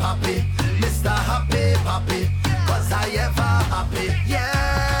 Happy Papi, Mr. Happy Papi. Was I ever happy?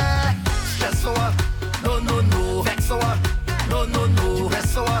 Yeah. Stress for her. No. Vex for her. No.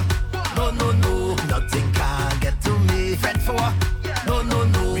 Stress for her. No. Nothing can get to me. Fret for her. No.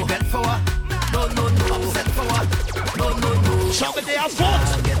 Regret for her. No. Upset for her. No. Show me their foot.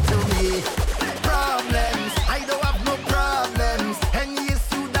 Can't get to me. Problems. I don't have no problems. Any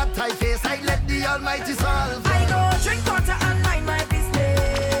issue that I face, I let the Almighty solve. I go drink water and mind my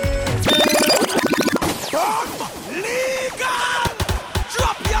business. Legal.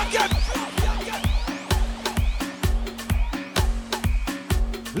 Drop your game.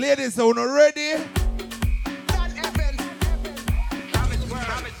 Ladies, are you ready?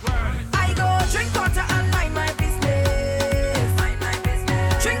 I go drink water and mind my business.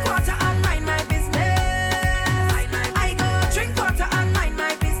 Drink water and mind my business. I go drink water and mind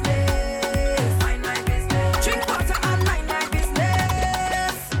my business. Drink water and mind my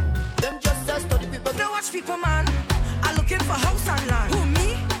business. Them just study people. Don't watch people, man. I'm looking for house and land. Who,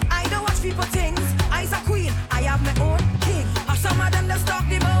 me? I don't watch people things. I's a queen. I have my own king. Or some of them that stalk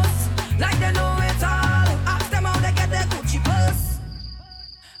the most. Like they know it all. Ask them how they get their Gucci purse.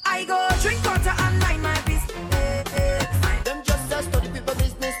 I go drink water and mind my business. Them just study people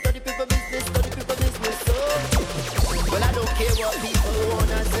business, study people business, study people business. So, well, I don't care what people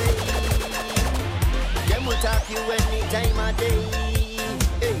wanna say. Them will talk you any time of day.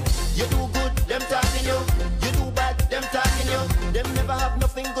 Hey, you do good, them talking you. You do bad, them talking you. Them never have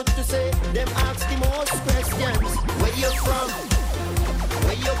nothing good to say. Them ask the most questions. Where you from?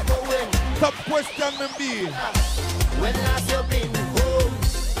 Where you going? Top question, me be. When last you been home?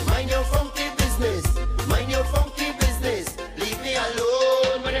 Mind your funky business. Mind your funky business. Leave me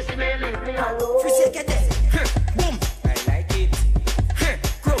alone. When you see me, leave me alone. Free get there. Boom. I like it.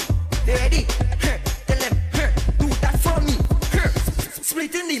 Crow. They ready? Tell them. Do that for me.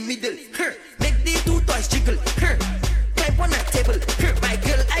 Split in the middle. Make the two toys jiggle. Climb on that table. My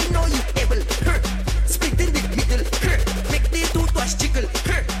girl, I know you able. Split in the middle. Make the two toys jiggle.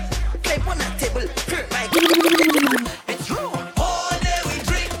 Climb on that table. My girl. It's true. All day we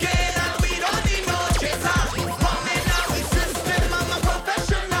drinking and we don't need no chaser. Coming out with system, I'm a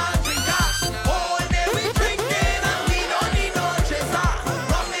professional drinker. All day we drinking and we don't need no chaser.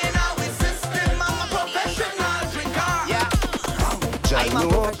 Coming out with system, I'm a professional drinker. Yeah.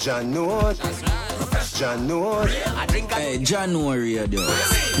 January. Hey, January, yo.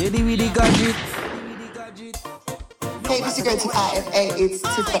 Ready with the gadget? Hey, this is Great IFA. It's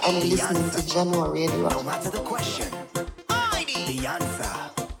Tifa and you're listening to January Radio. No matter the question, the answer.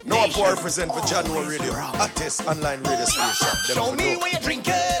 No poor represent for January Radio. Hottest online radio station. Show me where you're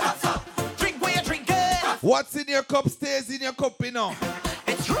drinking. Drink where you're drinking. What's in your cup stays in your cup, you know.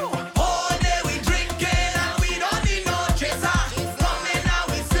 It's true. All day we drinking and we don't need no chaser. Coming out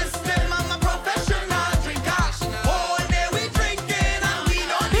with system, I'm a professional drinker. All day we drinking and we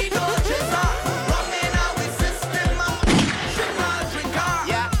don't need no chaser. Coming out with system, I'm a professional drinker.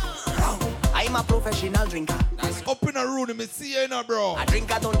 Yeah, I'm a professional drinker. Up in a room, let me see you, know, bro. A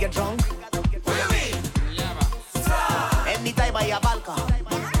drinker don't get drunk. Anytime I have alcohol,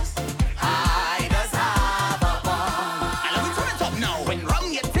 I just have a ball. And let me turn it up now. When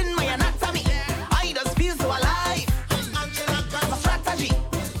rum gets in my anatomy, I just feel so alive. My strategy,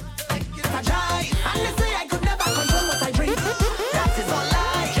 fragile. And they say I could never control what I drink. That is all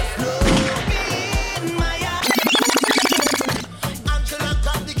I just look in my eyes. Angela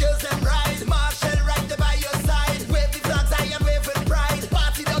got the girls and right. Marshall right there by your side. Wave the flags, I am waving pride.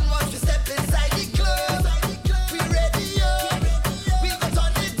 Party done once we step inside the club. We ready up. We got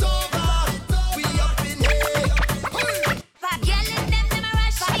on it over. We up in here. That girl in them a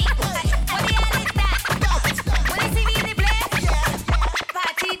rush me. What the hell is that? When they see me in the place,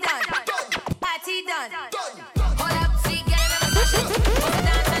 party done. Party done. Hold up, see, girl in them a smash it. Hold it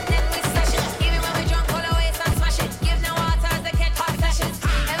down and then we smash it. Even when we drunk, hold our waist and smash it. Give no water as they catch hot flashes.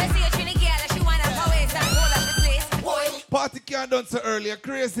 Ever see a trini girl that she wind up her waist and hold up the place? Boy, Party can't done so earlier,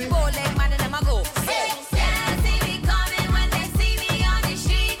 crazy. bow leg man and them a go. See me coming when they see me on the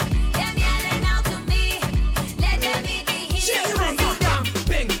street. Them yelling out to me. Let them be the heat. Bam,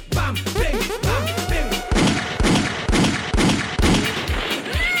 bing, bam, bing, bam, bing.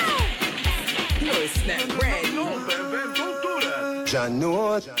 No, it's not brand new.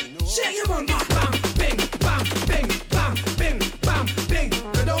 January. Shake your bum, bam, bing, bam, bing, bam, bing, bam, bing.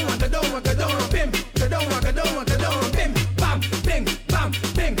 Go down, bim. Go down, bim. Bam, bing, bam,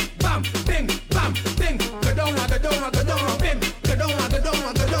 bing, bam, bing, bam, bing. Go down, bim. Go down,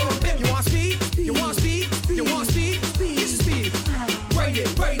 bim. You want speed? You want speed? You want speed? This is speed. Ride it,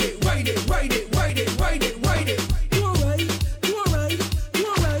 ride it, ride it, ride it, ride it, ride it, ride it. You alright? You alright? You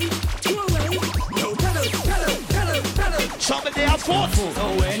alright? You alright? No, pedal. Somebody else fought. So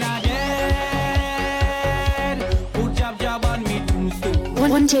when I dead, put jab on me tombstone.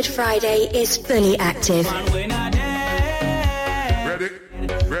 Wanted Friday is fully active. And when I dead,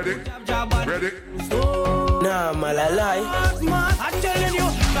 Ready? Nah, man, I lie. I'm telling you,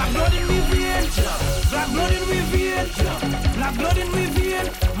 black blood in me vein, black blood in me vein, black blood in me vein,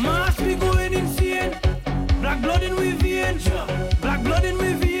 must be going insane. Black blood in me vein, black blood in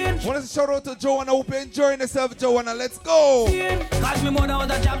me vein. Want to shout out to Joanna. Hope you're enjoying yourself, Joanna. Let's go. Cause me mother was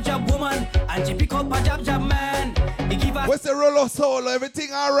a jab woman, and she pick up a jab man. He give us. What's the roll of solo?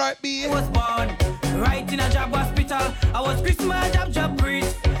 Everything all right, B? I was born right in a jab hospital. I was Christmas jab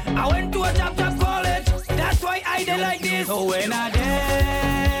priest. I went to a jab college. That's why I did like this. So when I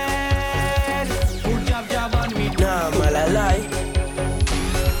dead, put jab on me. Nah, man, I lie.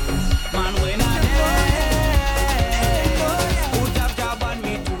 Man, when I dead, put jab on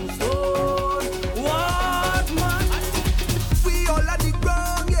me tombstone. What, man? We all on the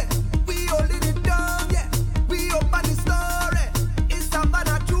ground, yeah. We all in it down, yeah. We up on the story. It's about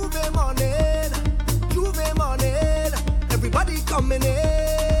a Juve morning. Everybody coming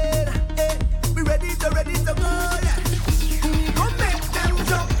in. Hey, we ready to go, yeah. We gon' make them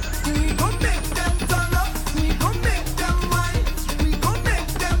jump. We gon' make them turn up. We gon' make them wine. We gon' make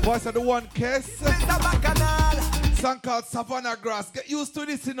them. Voice of the one, Kess. It's a bacchanal. Song called Savannah Grass. Get used to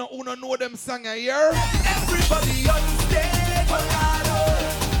this, you know. Uno know them song a year. Everybody on stage, Bogado.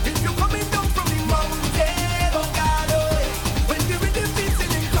 If you're coming down from the mountain, Bogado. When the rhythm beats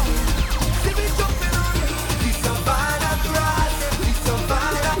in tongue, see me jumping on the Savannah grass, the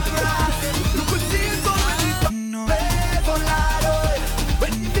Savannah grass. You could see it already. Play Bogado.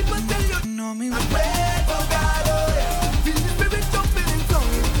 When people tell you, play Bogado. Feel the spirit jumping in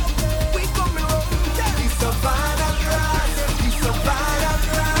tongue. We coming round, the Savannah grass, the Savannah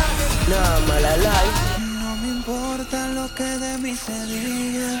grass. Nah, man, I lie. No me importa lo que de mí se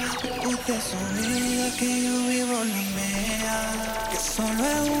diga. Usted sabía que yo vivo la mía. Que solo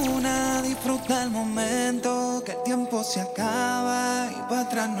es una, disfruta el momento. Que el tiempo se acaba y para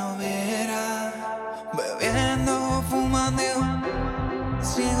atrás no verá. Bebiendo, fumando,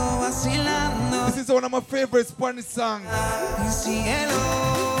 sigo vacilando. This is one of my favorite Spanish songs. Cielo.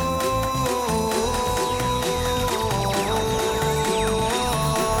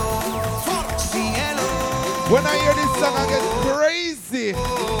 When I hear this song, I get crazy.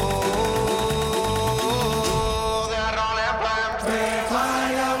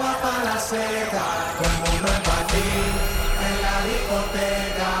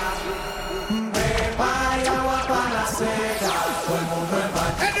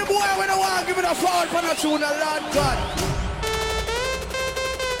 Any boy when I want give it a fall for a tune, Lord God.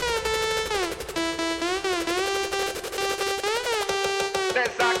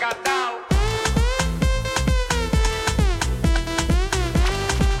 Desacatado.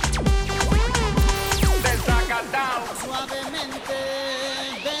 Desacatado. Suavemente,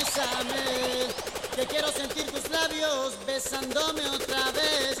 bésame. Que quiero sentir tus labios besándome otra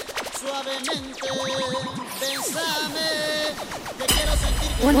vez. Suavemente, bésame. Que quiero sentir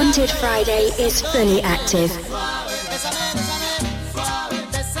tus Wanted Friday is fully active. Suave, bésame, bésame. Suave,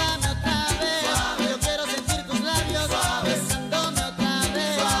 bésame otra vez. Yo quiero sentir tus labios besándome otra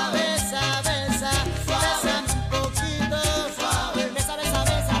vez. Besa, besa, bésame un poquito. Suave, besa, besa,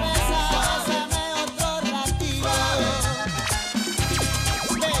 besa, besa. Bésame otro ratito.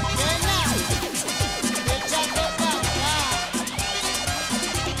 Pequeña, échate pa' acá.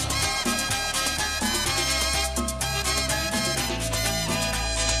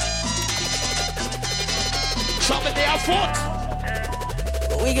 Something they are fought.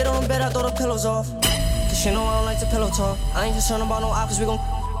 When we get on bed, I throw the pillows off. Cause she know I don't like to pillow talk. I ain't concerned about no options, we gon'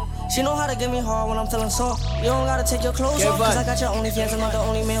 she know how to get me hard when I'm feeling soft. You don't gotta take your clothes off, cause I got your OnlyFans. I'm not the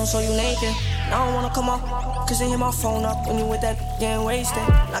only man who show you naked. I don't wanna come off, cause they hit my phone up when you with that getting wasted.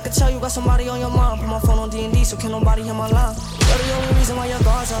 I can tell you got somebody on your mind. Put my phone on D&D so can nobody hear my line. You're the only reason why your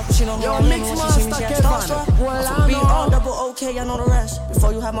guard's up. She don't know I'm in when she see me, she acts starstruck. Be all double okay, I know the rest.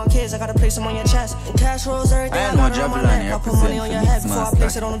 Before you have my kids, I gotta place them on your chest. And cash rolls every day, I got it on my neck. I put money on your head before I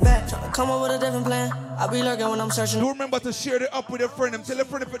place it on the back. Tryna come up with a different plan. I be lurking when I'm searching. Do remember to share the app with a friend. Tell a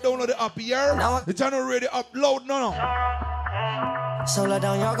friend if you download the app here. The channel ready upload, no. So let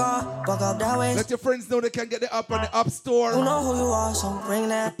down your guard, buck up that way. Let your friends know they can get the app on the App Store. You know who you are, so bring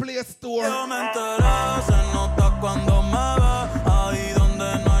that. The Play Store. Yo me enteré, se nota cuando me ve. Ahí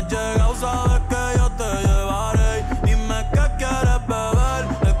donde no has llegado, sabes que yo te llevaré. Dime qué quieres beber,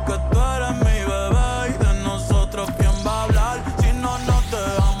 es que tú eres mi bebé. Y de nosotros, ¿quién va a hablar? Si no, no te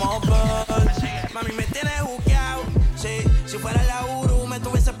dejamos ver. Mami, me tienes juqueado. Sí, si fuera la Uru, me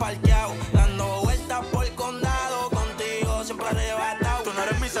tuviese parqueado. Dando vueltas por el condado, contigo siempre arrebatado. Tú no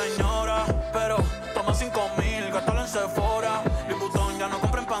eres mi señora, pero toma 5,000, gástalo en Sephora. Louis ya no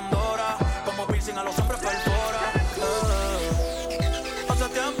compra en Pandora. Como piercing a los hombres perfora. Hace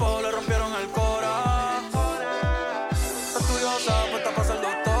tiempo le rompieron el cora. Estudiosa, puesta para ser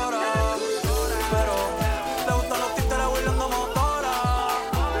doctora. Pero le gustan los títeres bailando motora.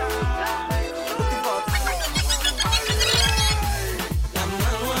 La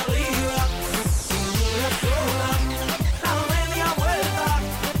mano arriba, cintura sola, la media vuelta,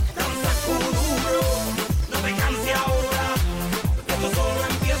 danza duro, no te canses ahora, que esto solo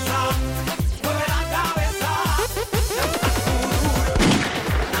empieza, mueve la cabeza, danza duro,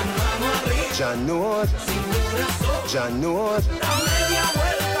 la mano arriba, Janot, cintura sola, Janot, la media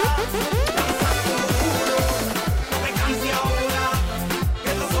vuelta, danza duro, no te canses ahora, que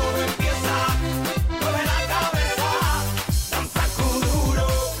esto solo empieza, mueve la cabeza, danza duro.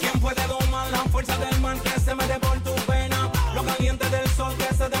 ¿Quién puede domar la fuerza del mar que se mete por tu vena? Lo caliente del sol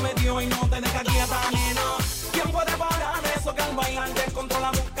que se te metió y no te deja quieta, nena. ¿Quién puede parar eso que al bailar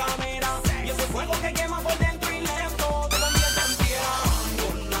descontrola tu camina? Y ese fuego que quema por dentro y lento te convierte en piedra.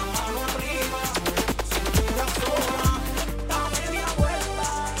 Con la mano arriba, cintura sola, da media vuelta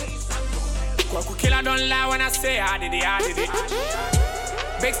y Kwaku killer don't lie when I say I did it, I did it.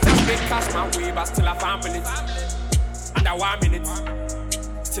 Big stars, big cash, my way, but still I family. Under 1 minute,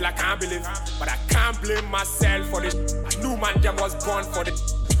 still I can't believe. But I can't blame myself for this. I knew man them was born for this.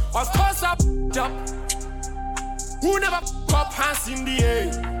 Of course I f***ed up. Who never f*** up hands in the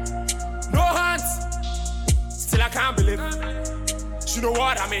air? No hands. Still I can't believe. You know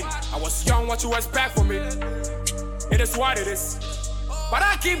what I mean? I was young, what you expect from me? It is what it is. But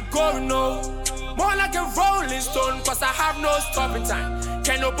I keep going, no. More like a rolling stone, cause I have no stopping time.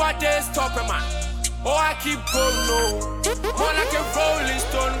 Can nobody stop a man? Oh, I keep going, no. More like a rolling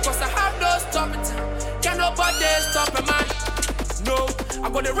stone, cause I have no stopping time. Can nobody stop a man? No,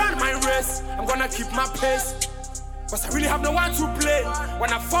 I'm gonna run my race. I'm gonna keep my pace. Cause I really have no one to play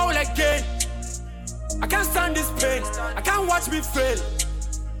when I fall again. I can't stand this pain. I can't watch me fail.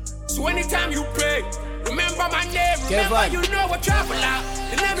 So anytime you pray, remember my name. Remember Kevan. you know a traveler.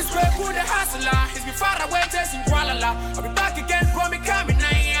 The name is Greg Wood, the hustler. He's been far away, chasing Kuala. I'll be back again, from me coming.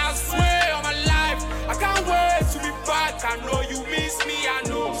 I swear on my life, I can't wait to be back. I know you miss me, I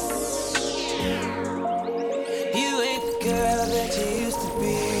know. You ain't the girl that you used to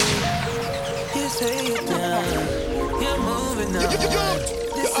be. You say you're done, you're moving on.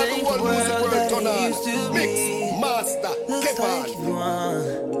 This ain't the world that it used to be. Mixmaster, Looks Kevan. like you won,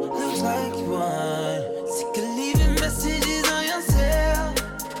 looks like you won. Sick of leaving messages on yourself.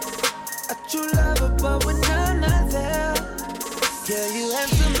 I truly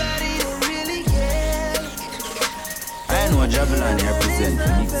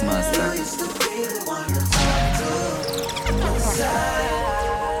Mixmaster.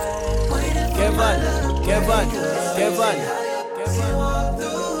 Kevan.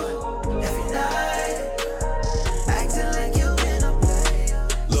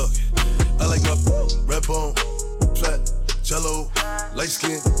 Look, I like my red bone, flat, jello, light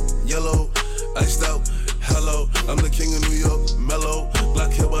skin, yellow, iced out, hello. I'm the king of New York, mellow,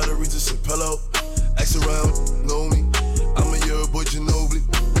 black hair by the Regis and pillow. Ask around, know me, I'm a year boy Ginobili.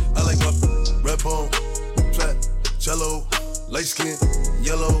 I like my red bone, flat, jello, light skin,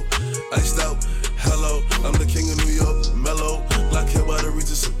 yellow, iced out, hello. I'm the king of New York, mellow, black hair by the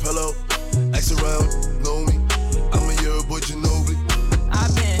Regis and pillow. Ask around, know me, I'm a year boy Ginobili.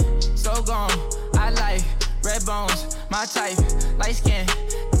 I've been so gone, I like red bones, my type, light skin,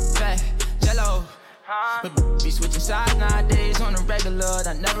 fat, jello. But be switching sides nowadays on the regular.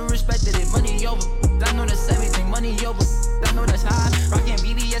 I never respected it, money over. I know that's everything, money over. I know that's high. Rockin'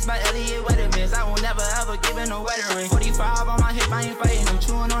 BBS by Elliot Weathermans. I will never ever give it no wedding ring. 45 on my hip, I ain't fighting. I'm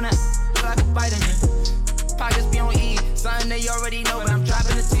chewing on that like a vitamin. Pockets be on E, something they already know, but I'm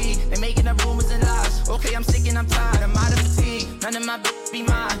dropping the T. They making up rumors and lies. Okay, I'm sick and I'm tired, I'm out of fatigue. None of my be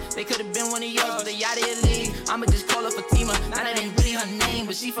mine. They could've been one of yours, but they out of your league. I'ma just call her Fatima. Now that ain't really her name,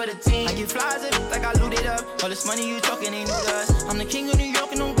 but she for the team. I get flies it like I looted up. All this money you talking ain't new to us. I'm the king of New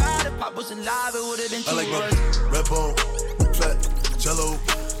York and on God. If Pop was alive, it would've been two I like of my us. red bone, flat, jello,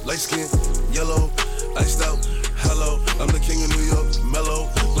 light skin, yellow, iced out, hello. I'm the king of New York, mellow,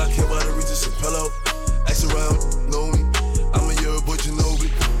 black hair by the Regis and pillow. Ask around, know me, I'm a year boy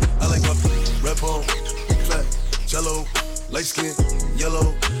Ginobili. I like my red bone, flat, jello, light skin,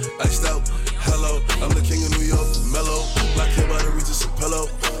 yellow, iced out, hello. I'm the king of New York, mellow, black hair by the Regis and pillow.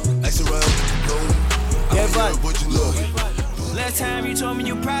 Ask around, know me, I'm a year boy Ginobili. Last time you told me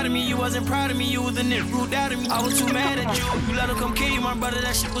you proud of me, you wasn't proud of me, you was the nigga who doubted me. I was too mad at you, you let him come kill you, my brother,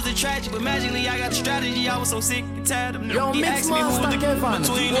 that shit was a tragedy. But magically I got the strategy, I was so sick and tired of Yo, he asked me who was the Kevan.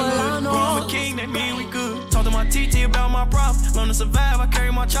 between the good. I'm a king, that mean we good. Talk to my TT about my problem, learn to survive, I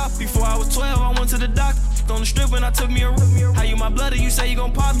carry my chop. Before I was 12, I went to the doctor. On the strip when I took me a rip. How you my blood, you say you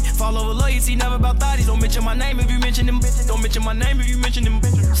gon' pop me. Fall over loyalty, never about thotties. Don't mention my name if you mention them. Don't mention my name if you mention them.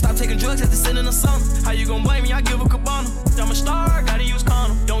 Stop taking drugs after sitting in summer. How you gon' blame me? I give a cabana. I'm a star, gotta use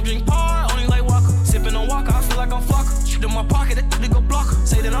condom. Don't drink par, only like Walker. Sipping on Walker, I feel like I'm Flocker. Shoot in my pocket, that nigga go blocker.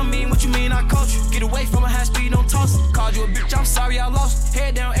 Say that I mean what you mean, I coach you. Get away from a high speed, don't toss it. Called you a bitch, I'm sorry I lost.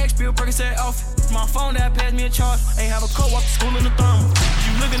 Head down, X bill, Percocet off. My phone that passed me a charge. Ain't have a coat, walk to school in the thermal.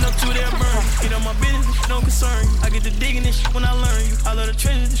 You looking up to that burn. Get on my business, this shit don't concern you. I get to digging this shit when I learn you. I love the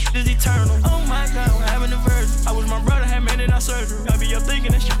treasures, this shit is eternal. Oh my God, I'm having a virgin. I was my brother, had made it out surgery. I be up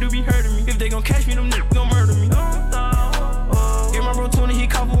thinking that shit do be hurting me. If they gon' catch me, them niggas gon' murder me. Get my bro 20, he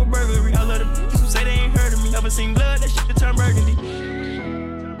caught for a burglary. I love the bitches who say they ain't heard of me. Never seen blood, that shit to turn burgundy.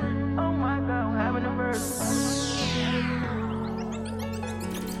 Oh my God, I'm having a virgin.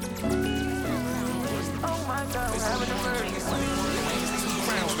 Oh my God, I'm having a virgin.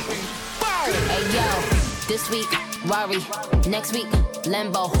 Hey yo, this week, worry, next week,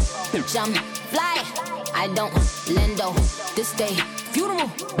 limbo. Jump, fly, I don't lendo. This day, funeral,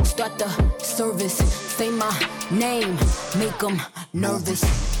 start the service. Say my name, make them nervous.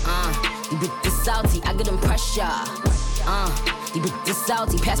 You bit salty, I get them pressure. You bit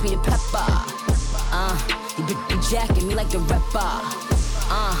salty, pass me the pepper. You bit jacking me like the rapper.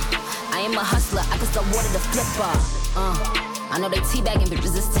 I am a hustler, I can sell water to flipper. I know they teabagging,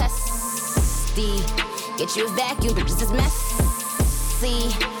 bitches is testy. Get you a vacuum, bitches is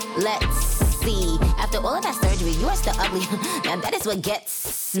messy. Let's see. After all of that surgery, you are still ugly. Now that is what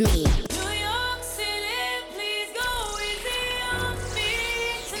gets me.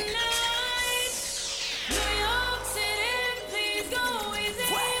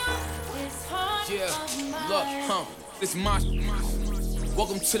 Look, this is my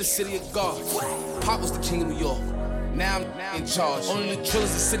welcome to the city of God. Pop was the king of New York. Now I'm in charge. Only the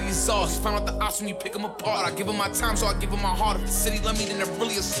drillers, the city is ours. Found out the ops when you pick them apart. I give them my time, so I give them my heart. If the city love me, then they're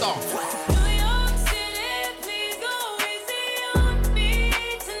really a star.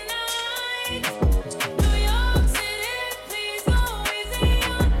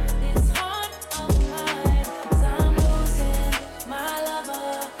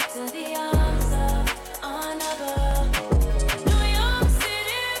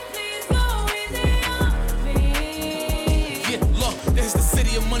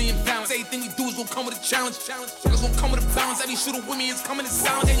 gon' come with a challenge. Niggas gon' come with a balance. Every shooter with me is coming in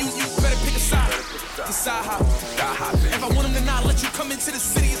silence. And you better pick a side. Decide how. If I want him to not let you come into the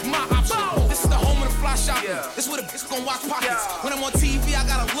city, it's my option. This is the home of the fly shop. This where the bitch gon' watch pockets. When I'm on TV, I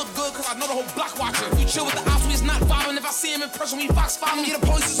gotta look good, cause I know the whole block watching. You chill with the ops, we is not vibing. If I see him in person, we fox following. Yeah, the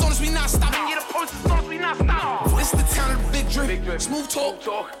police is on us, we not stopping. Yeah, the police is on us, we not stopping. This the town of the big drip. Smooth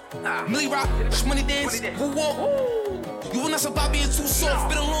talk. Millie rock, money dance, who walk. You will not survive being too soft.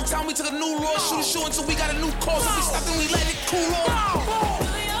 Been a long time, we took a new law. Shoot a show until we got a new cause. If we stop, then we let it cool off.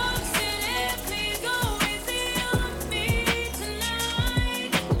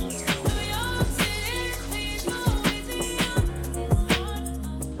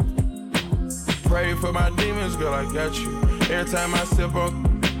 Pray for my demons, girl, I got you. Every time I sip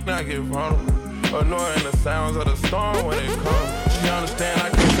on, I get vulnerable. Annoying the sounds of the storm when it comes. She understand I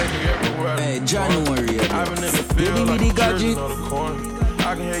can't take her everywhere. Hey, January. I've been in the field like the children of the corner.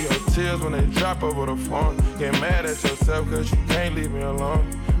 I can hear your tears when they drop over the phone. Get mad at yourself cause you can't leave me alone.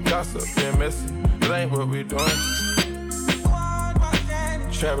 Gossip and messy, it ain't what we doing.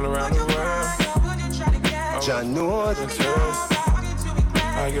 Traveling around the world. January.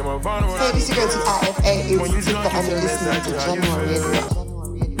 I get my vulnerable. Hey, this is going to RFA. It's Super and you're listening to January Radio.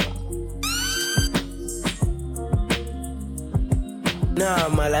 Nah,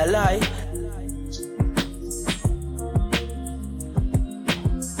 malalai.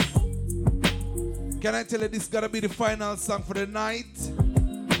 Can I tell you this gotta be the final song for the night?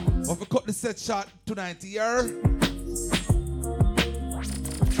 Or if we cut the set shot tonight here.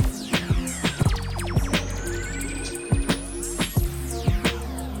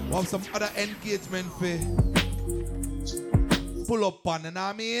 We have some other engagement for pull up on, you know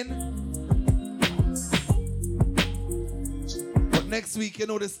what I mean? But next week, you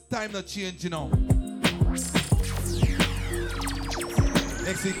know, this time not change, you know.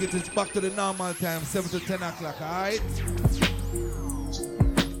 Next week it is back to the normal time, 7 to 10 o'clock, alright?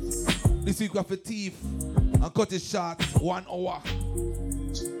 This week we have a thief and cut it short 1 hour.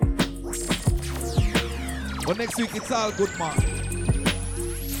 But next week it's all good, man.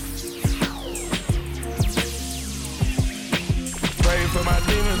 Pray for my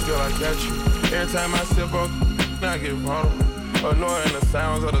demons, girl, I got you. Every time I sip on, I get vulnerable. Annoying the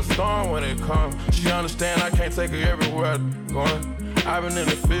sounds of the storm when it comes. She understand I can't take her everywhere I'm going. I've been in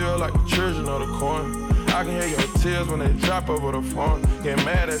the field like the children of the corn. I can hear your tears when they drop over the phone. Get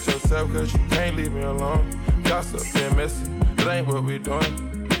mad at yourself cause you can't leave me alone. Gossip and messy, it ain't what we doing.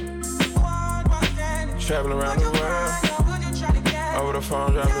 Traveling around the world. Over the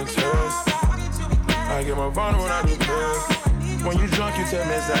phone dropping tears. I get my vulnerable when I do pills. When you drunk you tell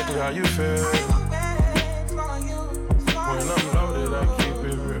me exactly how you feel. When I'm loaded I keep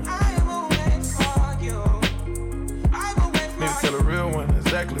it real. Need to tell a real one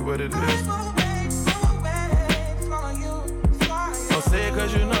exactly what it is. Don't say it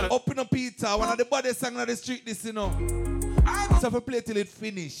cause you know that. Open up Peter, one of the baddest songs on the street, this, you know. So if I play till it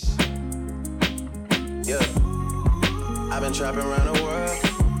finish. Yeah, I've been trapping around the world.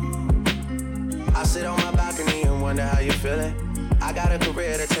 I sit on my balcony and wonder how you feeling. I got a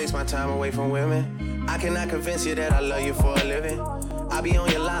career that takes my time away from women. I cannot convince you that I love you for a living. I be on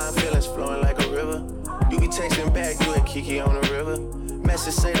your line, feelings flowing like a river. You be texting back, you and Kiki on the river.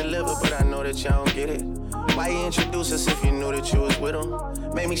 Message say deliver, but I know that y'all don't get it. Why you introduce us if you knew that you was with him?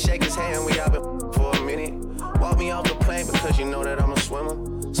 Made me shake his hand, we all been for a minute. Walk me off the plane because you know that I'm a swimmer.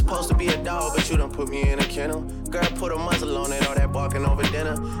 Supposed to be a dog, but you done put me in a kennel. Girl, put a muzzle on it, all that barking over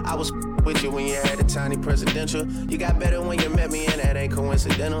dinner. I was with you when you had the tiny presidential. You got better when you met me, and that ain't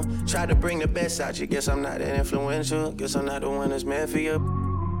coincidental. Tried to bring the best out you, guess I'm not that influential. Guess I'm not the one that's meant for you.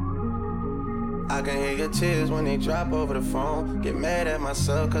 I can hear your tears when they drop over the phone. Get mad at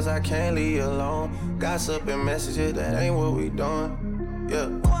myself cause I can't leave you alone. Gossip and messages, that ain't what we doing. Yeah.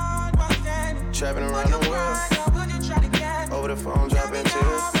 Trapping around the world. Over the phone, dropping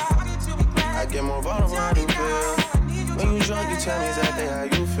tears. I get more vulnerable when I do feel. When you drunk, you tell me exactly how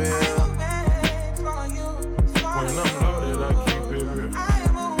you feel. When I'm loaded, I keep it real.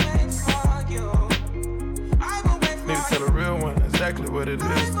 Need to tell a real one exactly what it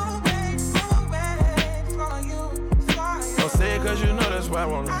is. Don't say it cause you know that's why I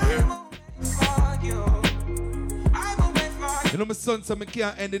wanna hear. You know my son said I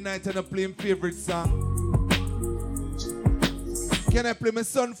can't end the night and I play him favorite song. Can I play my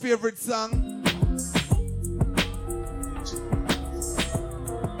son's favorite song?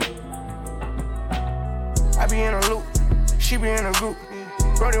 I be in a loop, she be in a group.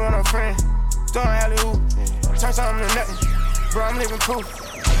 Brody want a friend, throwing alley-oop. Turn something to nothing, bro, I'm living cool.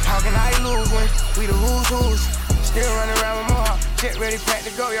 How can I lose when we the who's? Still running around with more, jet ready, packed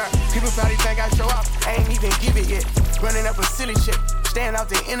to go, yard. People probably think I show off, I ain't even give it yet. Running up a silly shit, staying off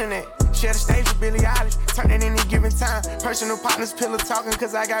the internet. Share the stage with Billie Eilish, turn it any given time. Personal partners, pillow talking,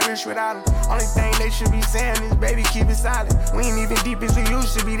 cause I got rich without them. Only thing they should be saying is, baby, keep it silent. We ain't even deep as we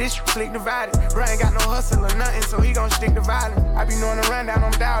used to be, this slick divided. Bro ain't got no hustle or nothing, so he gon' stick to violence. I be knowing the rundown,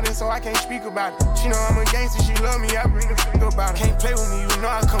 I'm doubting, so I can't speak about it. She know I'm a gangster, she love me, I bring a freak about it. Can't play with me, you know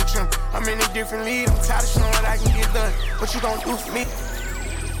I come trim. I'm in a different league, I'm tired of showing what I can get done. What you gon' do for me?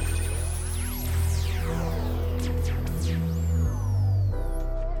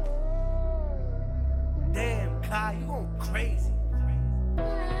 Damn, Kai, you going crazy.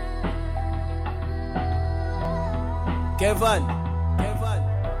 Kevan.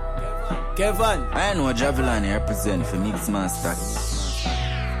 I know Javelin represent for Mixmaster.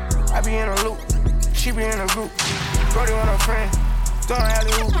 I be in a loop, she be in a group. Brody want a friend, throwing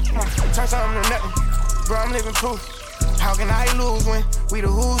alley-oop. Turn something to nothing, bro, I'm living proof. How can I lose when we the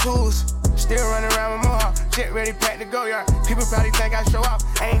who's? Still running around with more, jet ready, packed to go, yard. People probably think I show off,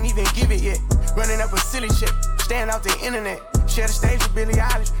 I ain't even give it yet. Running up a silly shit, staying off the internet. Share the stage with Billie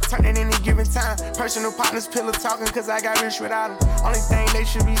Eilish, turn it any given time. Personal partners, pillow talking, cause I got rich without them. Only thing they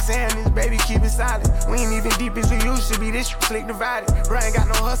should be saying is, baby, keep it silent. We ain't even deep as we used to be, this slick divided. Bro ain't got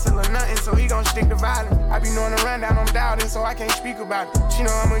no hustle or nothing, so he gon' stick to violence. I be knowing the rundown, I'm doubting, so I can't speak about it. She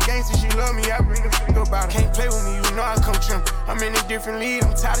know I'm a gangster, she love me, I bring a freak about it. Can't play with me, you know I come trim. I'm in a different league,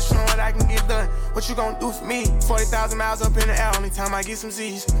 I'm tired of showing what I can get done. What you gon' do for me? 40,000 miles up in the air, only time I get some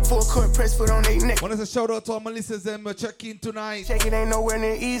Z's. Full court press, foot on their neck. Want to shout out to all my listeners and check in tonight. Check it ain't nowhere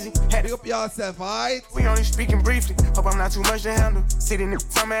near easy. Had to up yourself, alright? We only speaking briefly. Hope I'm not too much to handle. Sitting in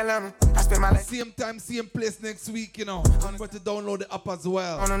from Atlanta. I spend my life. Same time, same place next week, you know. Remember to download the app as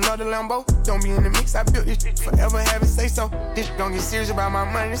well. On another Lambo, don't be in the mix. I built this shit forever, have it say so. This don't get serious about my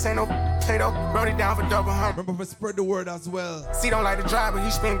money. This ain't no play-doh. Wrote it down for double hump. Remember to spread the word as well. See, don't like the drive, but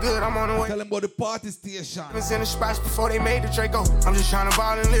he spin good. I'm on the way. Tell him about the party station. I was in the spots before they made the Draco. I'm just trying to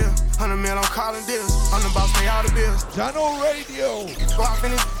ball and live. 100 mil on calling deals. I'm the boss, pay all the bills. Jano Radio. Go off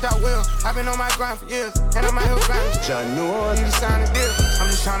in this that will. I've been on my grind for years. And I'm out here grinding. Jano, you sign a deal. I'm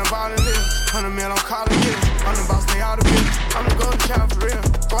just trying to ball and live. 100 mil on calling deals. I'm the boss, pay all the bills. I'm the golden child for real.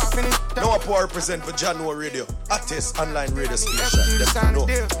 Go off in this that No Poor represent for Jano Radio. Artist online radio station. You sign a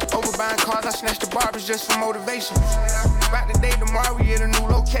deal. Over buying cars, I snatched the barbers just for motivation. Back the day tomorrow, we at a new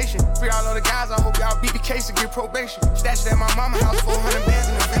location. Free all of the guys, I hope y'all beat the case and get probation. Stashed at my mama's house, 400 bands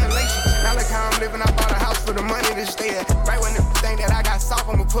in the ventilation. Now look how I'm living, I bought a house for the money to stay at. Right when the thing that I got soft,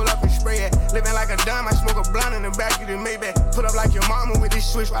 I'ma pull up and spray it. Living like a dumb, I smoke a blunt in the back of the Maybach. Put up like your mama with this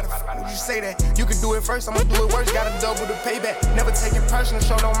switch, why the fuck would you say that? You can do it first, I'ma do it worse, gotta double the payback. Never take it personal,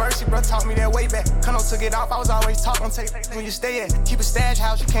 show no mercy, bro, taught me that way back. Kano took it off, I was always taught, don't take when you stay at. Keep a stash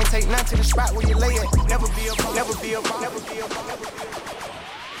house, you can't take none to the spot where you lay at. Never be a bum, never be a bum, never be a bum, never be a bum.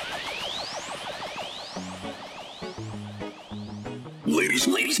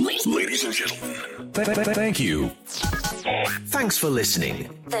 Ladies and gentlemen, thank you. Thanks for listening.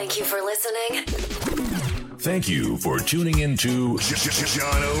 Thank you for listening. Thank you for tuning into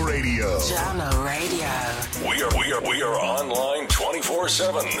Jano Radio. Jano Radio. We are online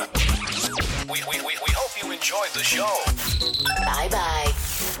 24/7. We hope you enjoyed the show. Bye bye.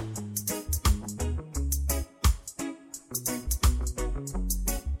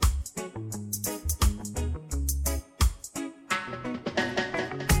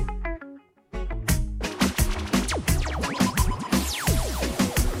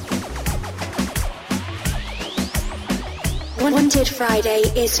 Wanted Friday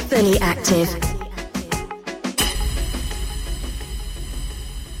is fully active.